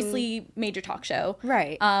 I mean, obviously major talk show.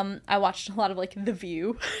 Right. I watched a lot of like The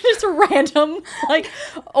View, just random like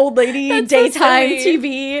old lady daytime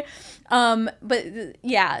TV. But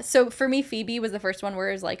yeah, so for me, Phoebe was the first one where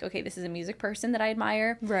it was like, okay, this is a music person that I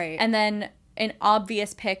admire. Right. And then an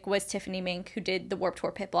obvious pick was Tiffany Mink, who did the Warped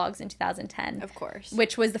Tour pit blogs in 2010. Of course.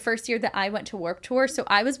 Which was the first year that I went to Warped Tour. So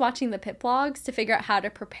I was watching the pit blogs to figure out how to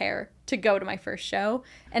prepare to go to my first show,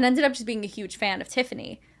 and ended up just being a huge fan of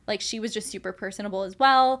Tiffany. Like, she was just super personable as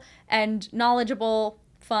well, and knowledgeable,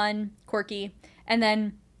 fun, quirky. And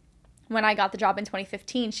then when I got the job in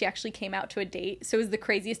 2015, she actually came out to a date. So it was the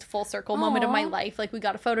craziest full circle moment of my life. Like, we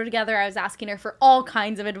got a photo together. I was asking her for all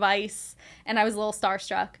kinds of advice, and I was a little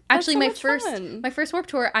starstruck. Actually, my first Warped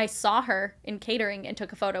Tour, I saw her in catering and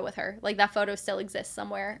took a photo with her. Like, that photo still exists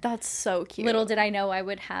somewhere. That's so cute. Little did I know I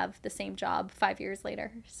would have the same job 5 years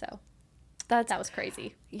later. So that was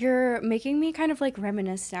crazy. You're making me kind of like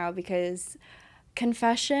reminisce now, because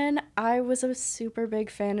confession, I was a super big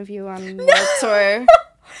fan of you on Warped Tour.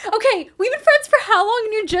 Okay, we've been friends for how long,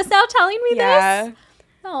 and you're just now telling me this?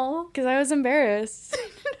 Oh, because I was embarrassed.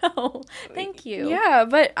 No, thank you. Yeah,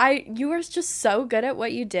 but you were just so good at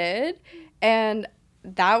what you did, and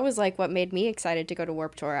that was like what made me excited to go to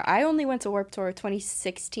Warped Tour. I only went to Warped Tour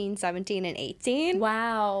 2016, 17, and 18.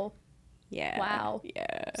 Wow. Yeah. Wow.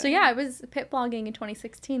 Yeah. So yeah, I was pit blogging in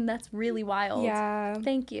 2016. That's really wild. Yeah.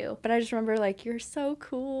 Thank you. But I just remember, like, you're so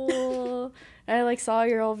cool. And I like saw all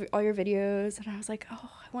your videos, and I was like, oh,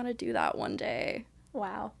 I want to do that one day.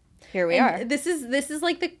 Wow. Here we are. This is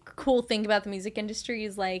like the cool thing about the music industry,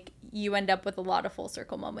 is like you end up with a lot of full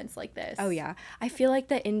circle moments like this. Oh yeah. I feel like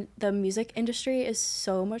the music industry is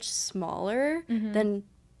so much smaller than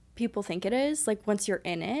people think it is, like, once you're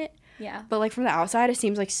in it. Yeah. But, like, from the outside, it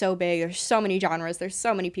seems like so big. There's so many genres. There's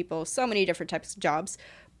so many people, so many different types of jobs.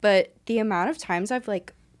 But the amount of times I've,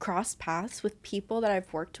 like, crossed paths with people that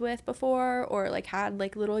I've worked with before, or, like, had,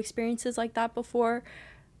 like, little experiences like that before,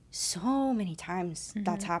 so many times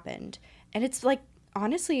that's happened. And it's, like,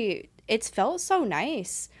 honestly, it's felt so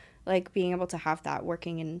nice, like, being able to have that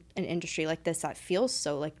working in an industry like this that feels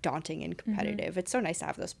so, like, daunting and competitive. It's so nice to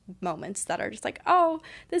have those moments that are just like, oh,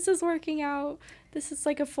 this is working out. This is,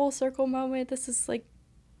 like, a full circle moment. This is, like,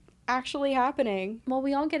 actually happening. Well,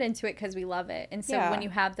 we all get into it because we love it, and so Yeah. when you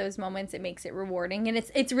have those moments, it makes it rewarding, and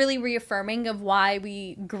it's really reaffirming of why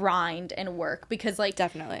we grind and work, because, like,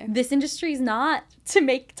 Definitely. this industry is not to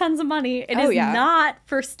make tons of money. It is not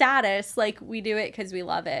for status. Like, we do it because we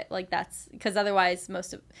love it. Like, that's because otherwise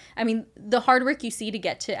the hard work you see to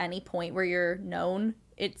get to any point where you're known,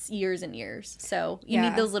 it's years and years. So you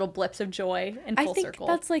need those little blips of joy and full circle.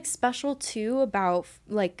 That's, like, special too about,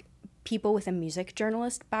 like, people with a music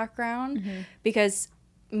journalist background, because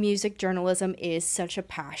music journalism is such a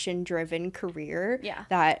passion-driven career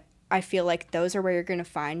that I feel like those are where you're going to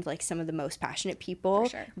find, like, some of the most passionate people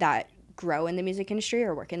that grow in the music industry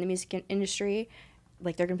or work in the music industry.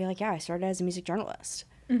 Like, they're going to be like, yeah, I started as a music journalist.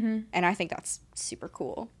 And I think that's super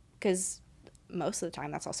cool, because most of the time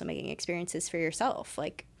that's also making experiences for yourself,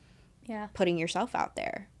 like, putting yourself out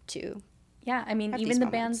there too. Yeah, I mean, even the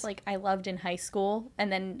bands, like, I loved in high school,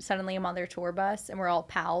 and then suddenly I'm on their tour bus, and we're all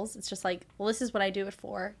pals. It's just like, well, this is what I do it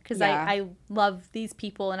for, because I love these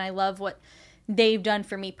people, and I love what they've done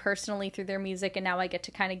for me personally through their music, and now I get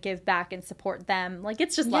to kind of give back and support them. Like,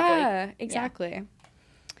 it's just lovely. Yeah, exactly.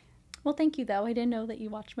 Well, thank you, though. I didn't know that you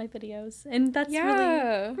watched my videos, and that's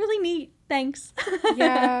Yeah. really, really neat. Thanks.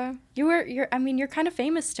 Yeah. You're kind of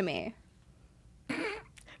famous to me.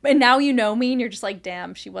 And now you know me, and you're just like,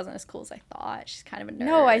 damn, she wasn't as cool as I thought. She's kind of a nerd.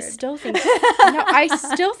 No, I still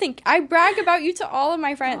think I brag about you to all of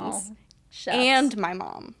my friends. Oh, shucks. And my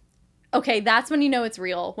mom. Okay, that's when you know it's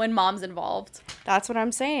real, when mom's involved. That's what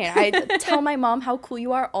I'm saying. I tell my mom how cool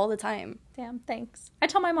you are all the time. Damn, thanks. I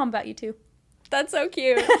tell my mom about you, too. That's so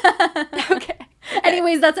cute. Okay.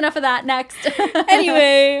 Anyways, that's enough of that. Next.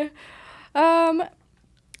 Anyway,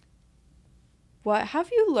 what have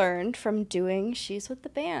you learned from doing She's with the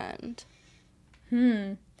Band?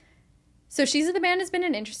 So She's with the Band has been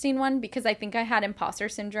an interesting one because I think I had imposter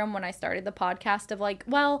syndrome when I started the podcast of like,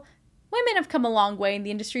 well, women have come a long way in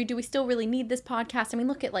the industry. Do we still really need this podcast? I mean,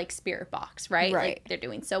 look at like Spirit Box, right? Like they're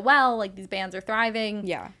doing so well. Like these bands are thriving.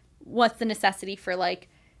 Yeah. What's the necessity for like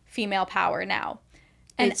female power now?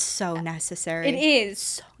 And it's so necessary. It is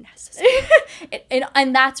so necessary.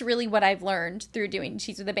 and that's really what I've learned through doing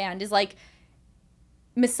She's with the Band is like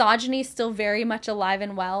misogyny is still very much alive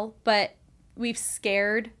and well, but we've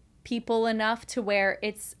scared people enough to where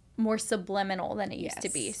it's more subliminal than it used to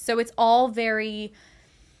be. So it's all very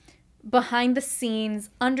behind the scenes,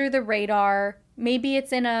 under the radar. Maybe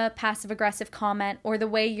it's in a passive-aggressive comment, or the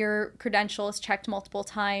way your credential is checked multiple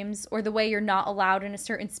times, or the way you're not allowed in a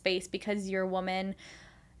certain space because you're a woman.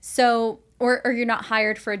 So, or you're not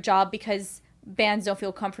hired for a job because bands don't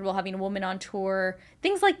feel comfortable having a woman on tour.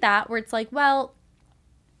 Things like that, where it's like, well,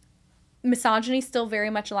 misogyny is still very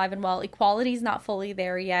much alive and well. Equality is not fully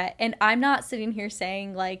there yet. And I'm not sitting here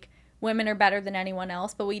saying, like, women are better than anyone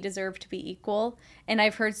else, but we deserve to be equal. And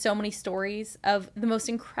I've heard so many stories of the most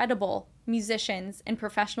incredible musicians and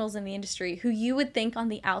professionals in the industry who you would think on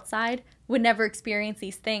the outside would never experience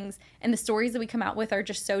these things. And the stories that we come out with are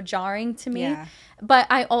just so jarring to me. Yeah. But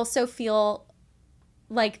I also feel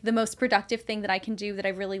like the most productive thing that I can do that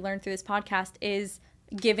I've really learned through this podcast is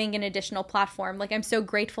giving an additional platform. Like, I'm so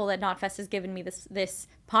grateful that KNOTFEST has given me this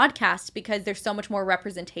podcast because there's so much more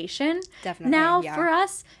representation now for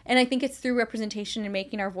us. And I think it's through representation and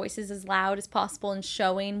making our voices as loud as possible and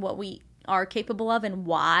showing what we are capable of and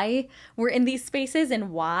why we're in these spaces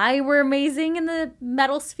and why we're amazing in the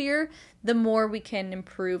metal sphere, the more we can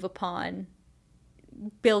improve upon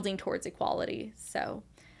building towards equality. So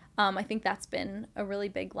I think that's been a really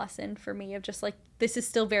big lesson for me of just like, this is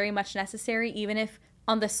still very much necessary, even if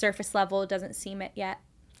on the surface level it doesn't seem it yet.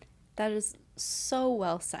 That is so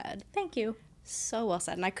well said. Thank you. So well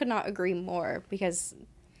said. And I could not agree more, because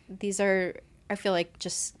these are, I feel like,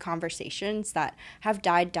 just conversations that have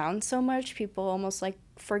died down so much, people almost like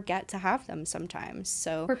forget to have them sometimes.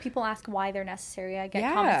 So where people ask why they're necessary. I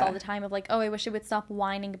get comments all the time of like, oh, I wish it would stop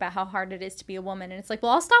whining about how hard it is to be a woman. And it's like,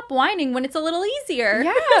 well, I'll stop whining when it's a little easier.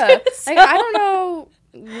 Yeah. So, like, I don't know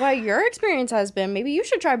what your experience has been. Maybe you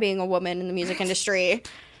should try being a woman in the music industry.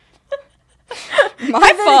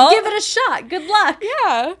 My fault. Give it a shot. Good luck.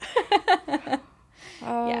 Yeah.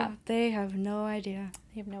 Yeah. They have no idea.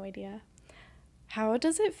 They have no idea. How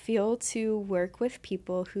does it feel to work with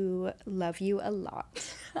people who love you a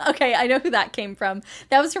lot? Okay, I know who that came from.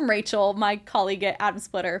 That was from Rachel, my colleague at Adam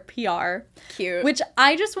Splitter, PR. Cute. Which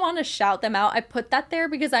I just want to shout them out. I put that there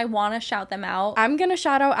because I want to shout them out. I'm going to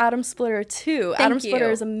shout out Adam Splitter too. Adam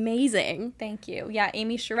Splitter is amazing. Thank you. Yeah,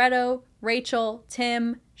 Amy Sharetto, Rachel,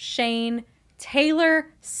 Tim, Shane,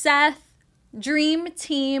 Taylor, Seth, dream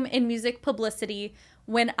team in music publicity.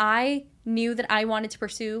 When I knew that I wanted to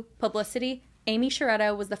pursue publicity, Amy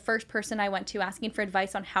Sharetto was the first person I went to asking for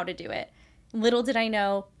advice on how to do it. Little did I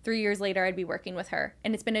know, 3 years later, I'd be working with her.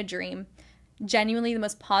 And it's been a dream. Genuinely the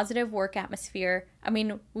most positive work atmosphere. I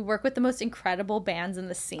mean, we work with the most incredible bands in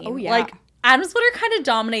the scene. Oh, yeah. Like, Adam Splitter kind of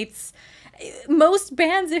dominates most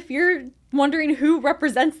bands. If you're wondering who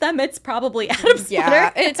represents them, it's probably Adam Splitter.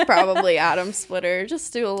 Yeah, it's probably Adam Splitter.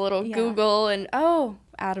 Just do a little Google and,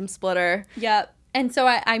 Adam Splitter. Yep. And so,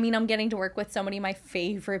 I mean, I'm getting to work with so many of my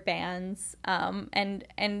favorite bands, and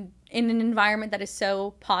in an environment that is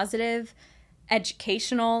so positive,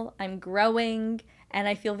 educational. I'm growing, and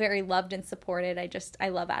I feel very loved and supported. I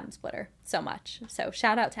love Adam Splitter so much. So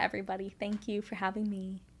shout out to everybody. Thank you for having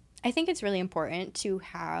me. I think it's really important to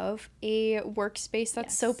have a workspace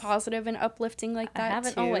that's so positive and uplifting like that. I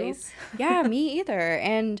haven't too. Always. Yeah, me either.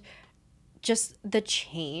 And just the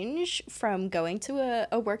change from going to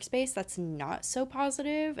a workspace that's not so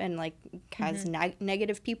positive and like has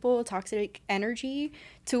negative people, toxic energy,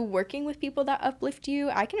 to working with people that uplift you,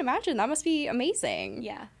 I can imagine that must be amazing.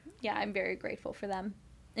 Yeah, I'm very grateful for them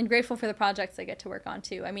and grateful for the projects I get to work on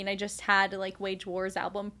too. I mean, I just had like Wage War's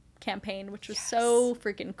album campaign, which was so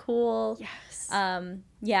freaking cool. Yes.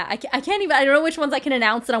 Yeah, I can't even, I don't know which ones I can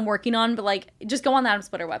announce that I'm working on, but like, just go on the Adam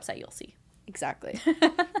Splitter website, you'll see. Exactly.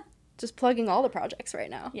 Just plugging all the projects right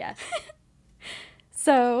now. Yes.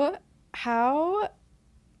 So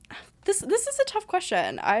this is a tough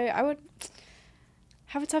question. I would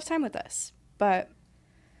have a tough time with this, but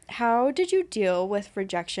how did you deal with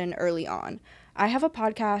rejection early on? I have a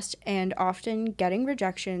podcast, and often getting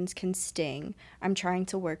rejections can sting. I'm trying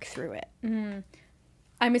to work through it. Mm-hmm.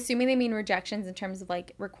 I'm assuming they mean rejections in terms of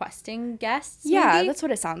like requesting guests. Yeah, maybe? that's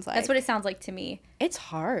what it sounds like. That's what it sounds like to me. It's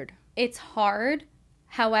hard. It's hard.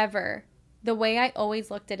 However, the way I always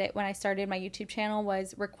looked at it when I started my YouTube channel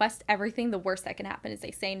was request everything. The worst that can happen is they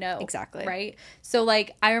say no. Exactly. Right? So,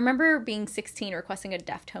 like, I remember being 16 requesting a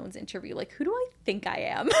Deftones interview. Like, who do I think I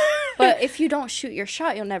am? But if you don't shoot your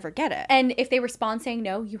shot, you'll never get it. And if they respond saying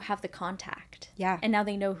no, you have the contact. Yeah. And now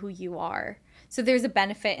they know who you are. So there's a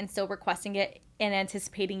benefit in still requesting it and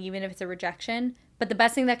anticipating even if it's a rejection. But the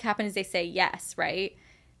best thing that can happen is they say yes, right?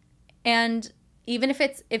 And even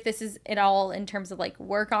if this is at all in terms of like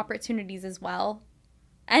work opportunities as well,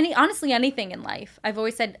 honestly anything in life, I've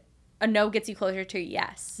always said a no gets you closer to a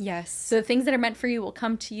yes. Yes. So the things that are meant for you will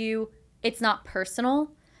come to you. It's not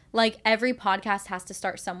personal. Like, every podcast has to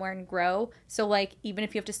start somewhere and grow. So like, even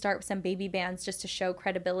if you have to start with some baby bands just to show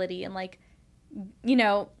credibility and like, you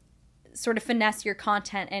know, sort of finesse your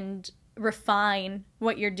content and refine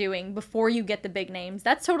what you're doing before you get the big names,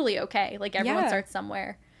 that's totally okay. Like, everyone starts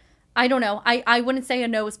somewhere. I don't know. I wouldn't say a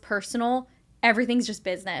no is personal. Everything's just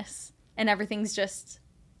business. And everything's just,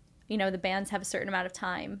 you know, the bands have a certain amount of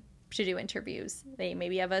time to do interviews. They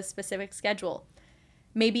maybe have a specific schedule.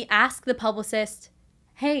 Maybe ask the publicist,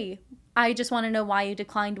 hey, I just want to know why you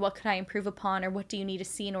declined. What could I improve upon? Or what do you need to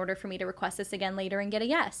see in order for me to request this again later and get a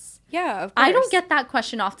yes? Yeah, of course. I don't get that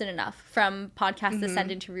question often enough from podcasts that send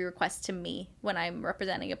interview requests to me when I'm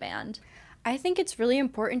representing a band. I think it's really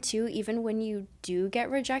important too, even when you do get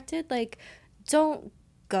rejected, like, don't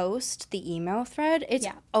ghost the email thread. It's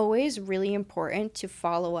always really important to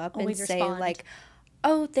follow up and say, like,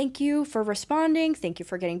 oh, thank you for responding. Thank you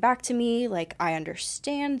for getting back to me. Like, I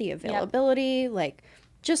understand the availability. Like,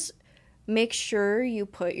 just make sure you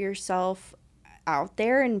put yourself out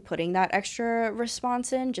there and putting that extra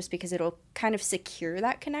response in, just because it'll kind of secure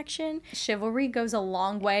that connection. Chivalry goes a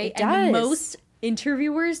long way. It does. And most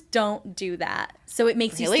interviewers don't do that. So it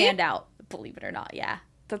makes you stand out, believe it or not. Yeah.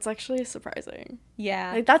 That's actually surprising.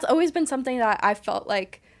 Yeah. Like, that's always been something that I felt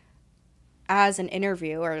like as an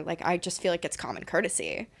interviewer, like, I just feel like it's common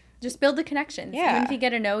courtesy. Just build the connections. Yeah. Even if you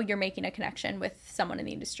get a no, you're making a connection with someone in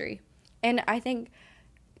the industry. And I think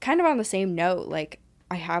kind of on the same note, like,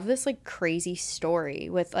 I have this like crazy story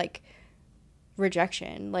with like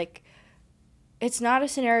rejection. Like, it's not a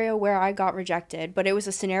scenario where I got rejected, but it was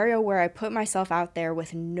a scenario where I put myself out there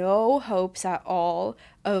with no hopes at all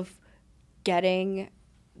of getting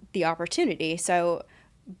the opportunity. So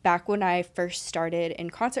back when I first started in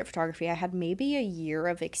concert photography, I had maybe a year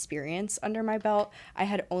of experience under my belt. I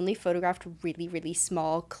had only photographed really, really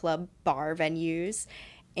small club bar venues,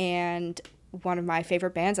 and one of my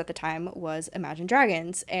favorite bands at the time was Imagine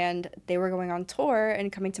Dragons, and they were going on tour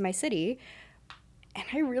and coming to my city, and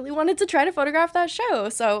I really wanted to try to photograph that show.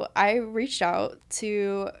 So I reached out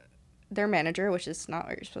to their manager, which is not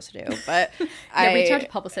what you're supposed to do, but I reached out to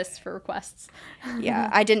publicists for requests. Yeah,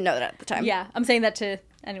 I didn't know that at the time. Yeah, I'm saying that to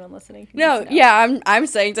anyone listening. No, yeah, I'm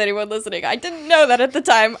saying to anyone listening, I didn't know that at the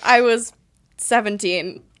time. I was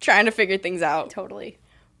 17, trying to figure things out. Totally.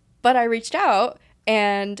 But I reached out,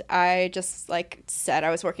 and I just, like, said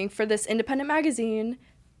I was working for this independent magazine,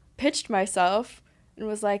 pitched myself, and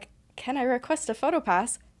was like, can I request a photo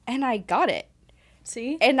pass? And I got it.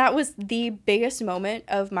 See? And that was the biggest moment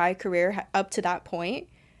of my career up to that point,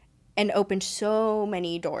 and opened so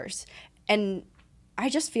many doors. And I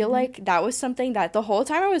just feel like that was something that the whole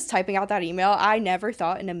time I was typing out that email, I never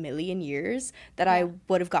thought in a million years that I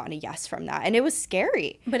would have gotten a yes from that. And it was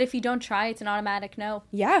scary. But if you don't try, it's an automatic no.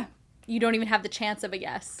 Yeah. You don't even have the chance of a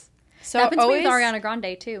yes. So that happens always, with Ariana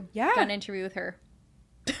Grande, too. Yeah. Got an interview with her.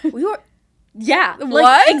 We were... Yeah. What?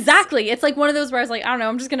 Like, exactly. It's like one of those where I was like, I don't know,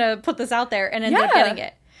 I'm just going to put this out there and end up getting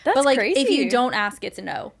it. That's but, like, crazy. if you don't ask, it's a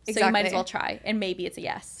no. Exactly. So you might as well try. And maybe it's a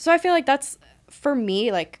yes. So I feel like that's, for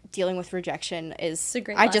me, like, dealing with rejection is, it's a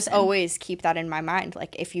great I lesson. just always keep that in my mind.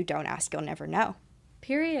 Like, if you don't ask, you'll never know.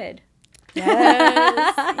 Period.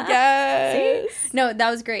 Yes. Yes. See? No,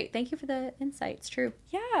 that was great. Thank you for the insight. It's true.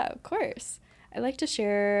 Yeah, of course. I like to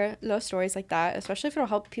share little stories like that, especially if it'll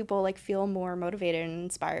help people, like, feel more motivated and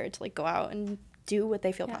inspired to, like, go out and do what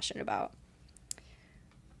they feel passionate about.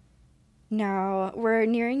 Now, we're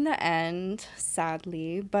nearing the end,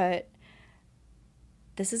 sadly, but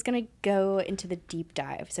this is going to go into the deep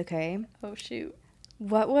dives, okay? Oh, shoot.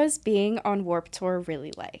 What was being on Warped Tour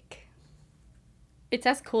really like? It's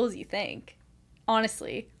as cool as you think.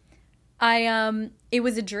 Honestly. It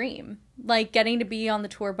was a dream. Like, getting to be on the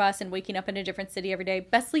tour bus and waking up in a different city every day.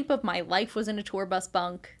 Best sleep of my life was in a tour bus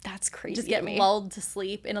bunk. That's crazy. Just get lulled to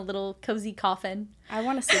sleep in a little cozy coffin. I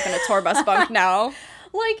want to sleep in a tour bus bunk now.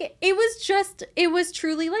 Like, it was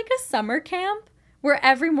truly like a summer camp where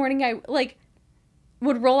every morning I, like,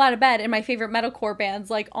 would roll out of bed and my favorite metalcore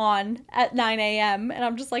band's, like, on at 9 a.m. And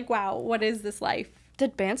I'm just like, wow, what is this life?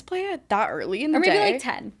 Did bands play it that early in the day? Or maybe like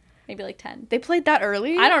 10. Maybe like 10. They played that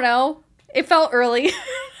early? I don't know. It felt early.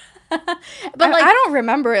 But like, I don't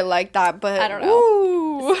remember it like that, but I don't know.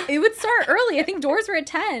 Ooh. It would start early. I think doors were at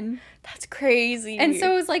 10. That's crazy. And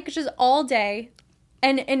so it was like just all day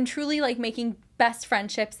and truly like making best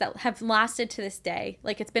friendships that have lasted to this day.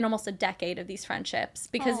 Like, it's been almost a decade of these friendships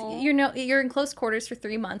because you're in close quarters for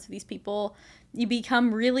 3 months with these people. You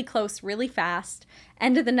become really close really fast.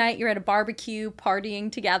 End of the night, you're at a barbecue partying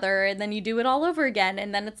together, and then you do it all over again.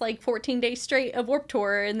 And then it's like 14 days straight of Warped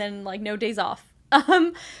Tour and then like no days off.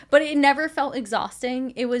 But it never felt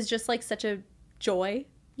exhausting. It was just like such a joy.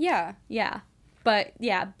 Yeah. Yeah. But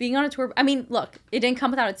yeah, being on a tour, I mean, look, it didn't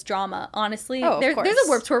come without its drama, honestly. Oh, of course. There's a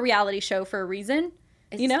Warped Tour reality show for a reason.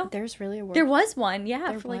 You know? There's really a Warped There was one, yeah.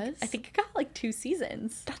 There for like, was? I think it got like 2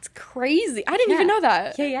 seasons. That's crazy. I didn't even know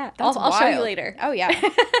that. Yeah. That's I'll show you wild. later. Oh, yeah.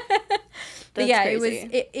 But yeah,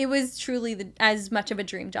 crazy. it was truly as much of a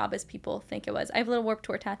dream job as people think it was. I have a little Warped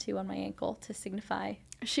Tour tattoo on my ankle to signify.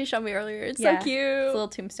 She showed me earlier. It's Yeah. so cute. It's a little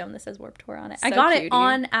tombstone that says Warped Tour on it. I So got cutie. it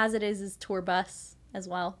on As It Is tour bus as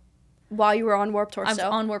well. While you were on Warped Tour I was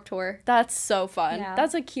still? on Warped Tour. That's so fun. Yeah.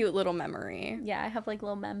 That's a cute little memory. Yeah, I have like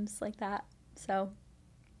little memes like that. So,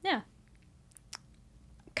 yeah.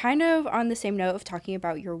 Kind of on the same note of talking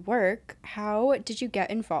about your work, how did you get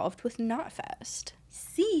involved with KNOTFEST?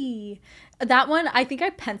 See, that one, I think I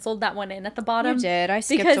penciled that one in at the bottom. You did. I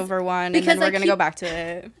skipped because- over one, and because then we're I going to go back to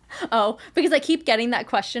it. Oh, because I keep getting that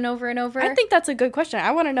question over and over. I think that's a good question.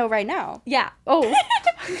 I want to know right now. Yeah. Oh.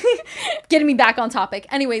 Getting me back on topic.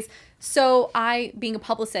 Anyways, so I, being a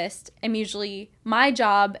publicist, am usually, my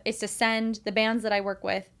job is to send the bands that I work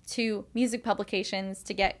with to music publications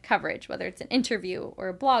to get coverage, whether it's an interview or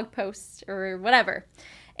a blog post or whatever.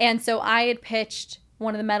 And so I had pitched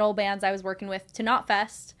one of the metal bands I was working with to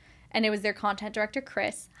KNOTFEST, and it was their content director,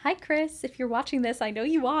 Chris. Hi, Chris. If you're watching this, I know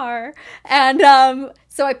you are. And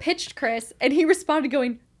so I pitched Chris, and he responded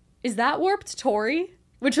going, "Is that Warped Tori?"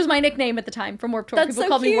 Which was my nickname at the time from Warped Tour. That's People so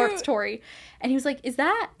called me cute. Warped Tori. And he was like, "Is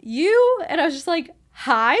that you?" And I was just like,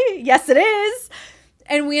 "Hi. Yes, it is."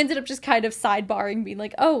 And we ended up just kind of sidebarring, being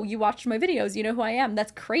like, "Oh, you watched my videos. You know who I am.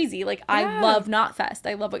 That's crazy. Like, I Yeah. love KNOTFEST.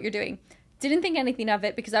 I love what you're doing." Didn't think anything of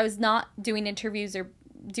it because I was not doing interviews or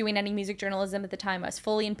doing any music journalism at the time. I was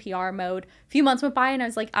fully in PR mode. A few months went by and I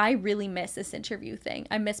was like, I really miss this interview thing.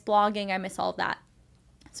 I miss blogging. I miss all of that.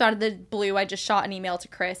 So out of the blue, I just shot an email to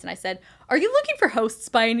Chris and I said, "Are you looking for hosts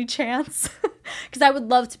by any chance?" Because I would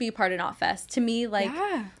love to be a part of KNOTFEST. To me, like,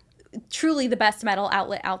 Yeah. truly the best metal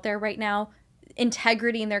outlet out there right now.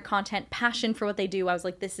 Integrity in their content, passion for what they do. I was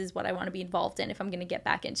like, this is what I want to be involved in if I'm going to get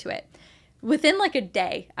back into it. Within like a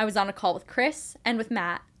day, I was on a call with Chris and with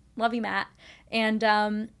Matt. Love you, Matt.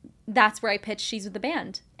 And that's where I pitched She's with the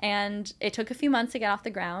Band. And it took a few months to get off the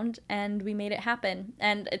ground, and we made it happen.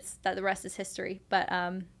 And it's that the rest is history. But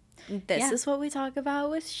This is what we talk about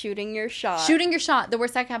with shooting your shot. shooting your shot. The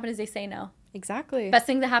worst that can happen is they say no. Exactly. Best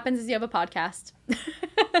thing that happens is you have a podcast.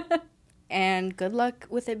 And good luck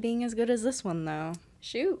with it being as good as this one, though.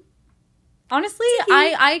 Shoot. Honestly,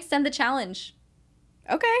 I extend the challenge.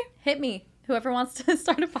 Okay. Hit me. Whoever wants to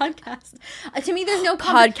start a podcast. To me, there's no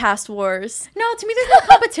Podcast wars. No, to me, there's no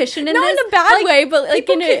competition in Not this. in a bad Like, way, but like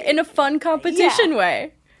people in a fun competition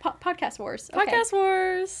way. podcast wars. Okay. Podcast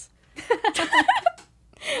wars.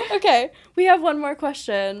 Okay, we have one more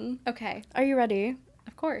question. Okay, Are you ready?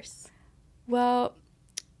 of course. Well,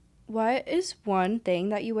 what is one thing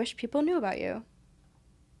that you wish people knew about you?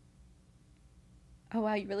 Oh,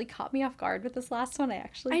 wow, you really caught me off guard with this last one. I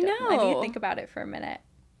I need know. to think about it for a minute.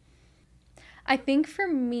 I think for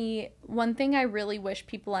me, one thing I really wish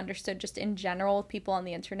people understood just in general with people on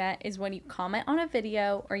the internet is when you comment on a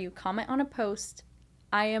video or you comment on a post,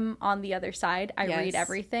 I am on the other side. I read Yes.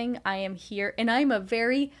 everything. I am here, and I'm a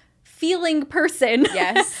very feeling person.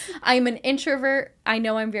 Yes. I'm an introvert. I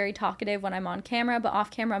know I'm very talkative when I'm on camera, but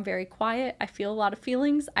off camera I'm very quiet. I feel a lot of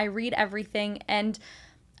feelings. I read everything, and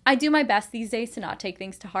I do my best these days to not take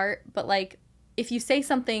things to heart, but like, if you say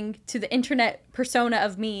something to the internet persona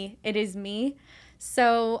of me, it is me.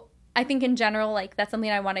 So I think in general, like, that's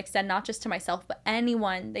something I want to extend not just to myself, but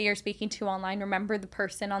anyone that you're speaking to online. Remember the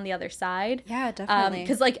person on the other side. Yeah, definitely.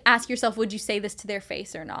 Because, like, ask yourself, would you say this to their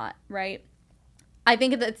face or not, right? I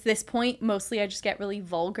think at this point, mostly I just get really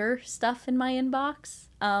vulgar stuff in my inbox.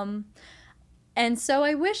 And so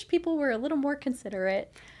I wish people were a little more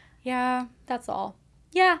considerate. Yeah. That's all.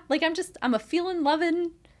 Yeah, like, I'm a feeling,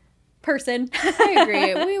 loving person. I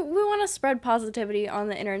agree. We want to spread positivity on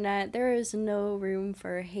the internet. There is no room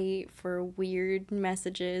for hate, for weird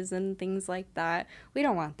messages and things like that. We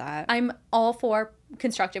don't want that. I'm all for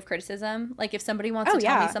constructive criticism. Like, if somebody wants to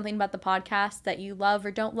tell me something about the podcast that you love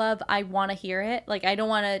or don't love, I want to hear it. Like, I don't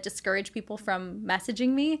want to discourage people from messaging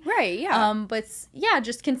me. Right, yeah. But yeah,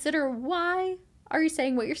 just consider, why are you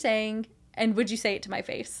saying what you're saying? And would you say it to my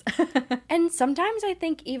face? And sometimes I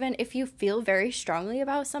think even if you feel very strongly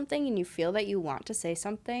about something and you feel that you want to say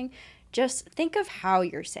something, just think of how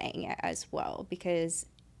you're saying it as well, because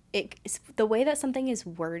the way that something is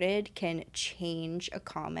worded can change a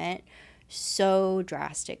comment so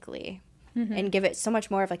drastically and give it so much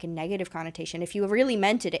more of like a negative connotation if you really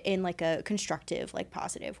meant it in like a constructive, like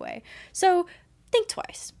positive way. So think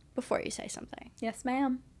twice before you say something. Yes,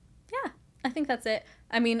 ma'am. Yeah. I think that's it.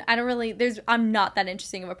 I mean, I'm not that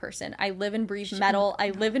interesting of a person. I live and breathe metal. I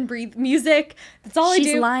live and breathe music. That's all I do.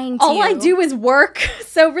 She's lying to you. All I do is work.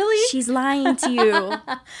 So really? She's lying to you.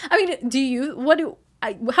 I mean,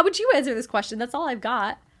 how would you answer this question? That's all I've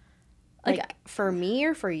got. Like, for me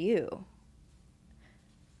or for you?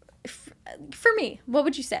 For me, what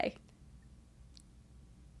would you say?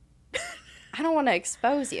 I don't want to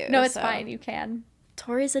expose you. No, it's fine. You can.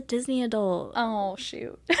 Tori's a Disney adult. Oh,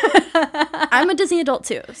 shoot. I'm a Disney adult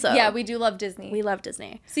too. So yeah, we do love Disney. We love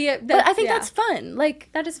Disney. See, but I think that's fun. Like,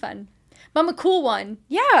 that is fun. But I'm a cool one.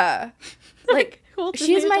 Yeah. Like, cool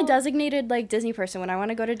she's my adult. designated like Disney person. When I want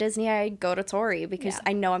to go to Disney, I go to Tori because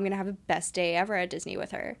I know I'm gonna have the best day ever at Disney with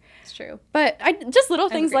her. It's true. But just little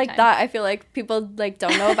things like time. that, I feel like people like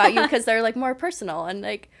don't know about you because they're like more personal and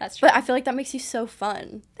like. That's true. But I feel like that makes you so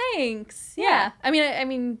fun. Thanks. Yeah. I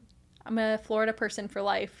mean, I'm a Florida person for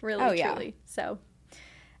life, really, truly. So,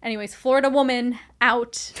 anyways, Florida woman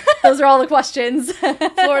out. Those are all the questions.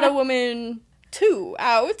 Florida woman 2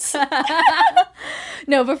 out.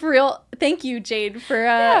 No, but for real, thank you, Jade,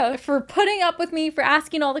 for putting up with me, for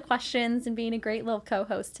asking all the questions, and being a great little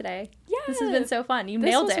co-host today. Yeah, this has been so fun. You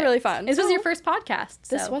nailed it. This was really fun. This was your first podcast.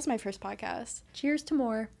 This was my first podcast. Cheers to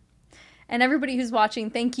more. And everybody who's watching,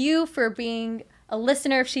 thank you for being a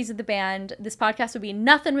listener of She's of the Band. This podcast would be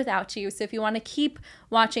nothing without you. So if you want to keep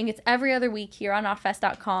watching, it's every other week here on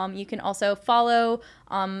KNOTFEST.com. You can also follow,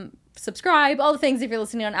 subscribe, all the things if you're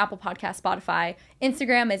listening on Apple Podcasts, Spotify.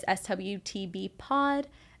 Instagram is SWTBpod.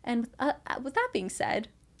 And with that being said,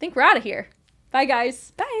 I think we're out of here. Bye,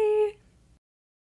 guys. Bye.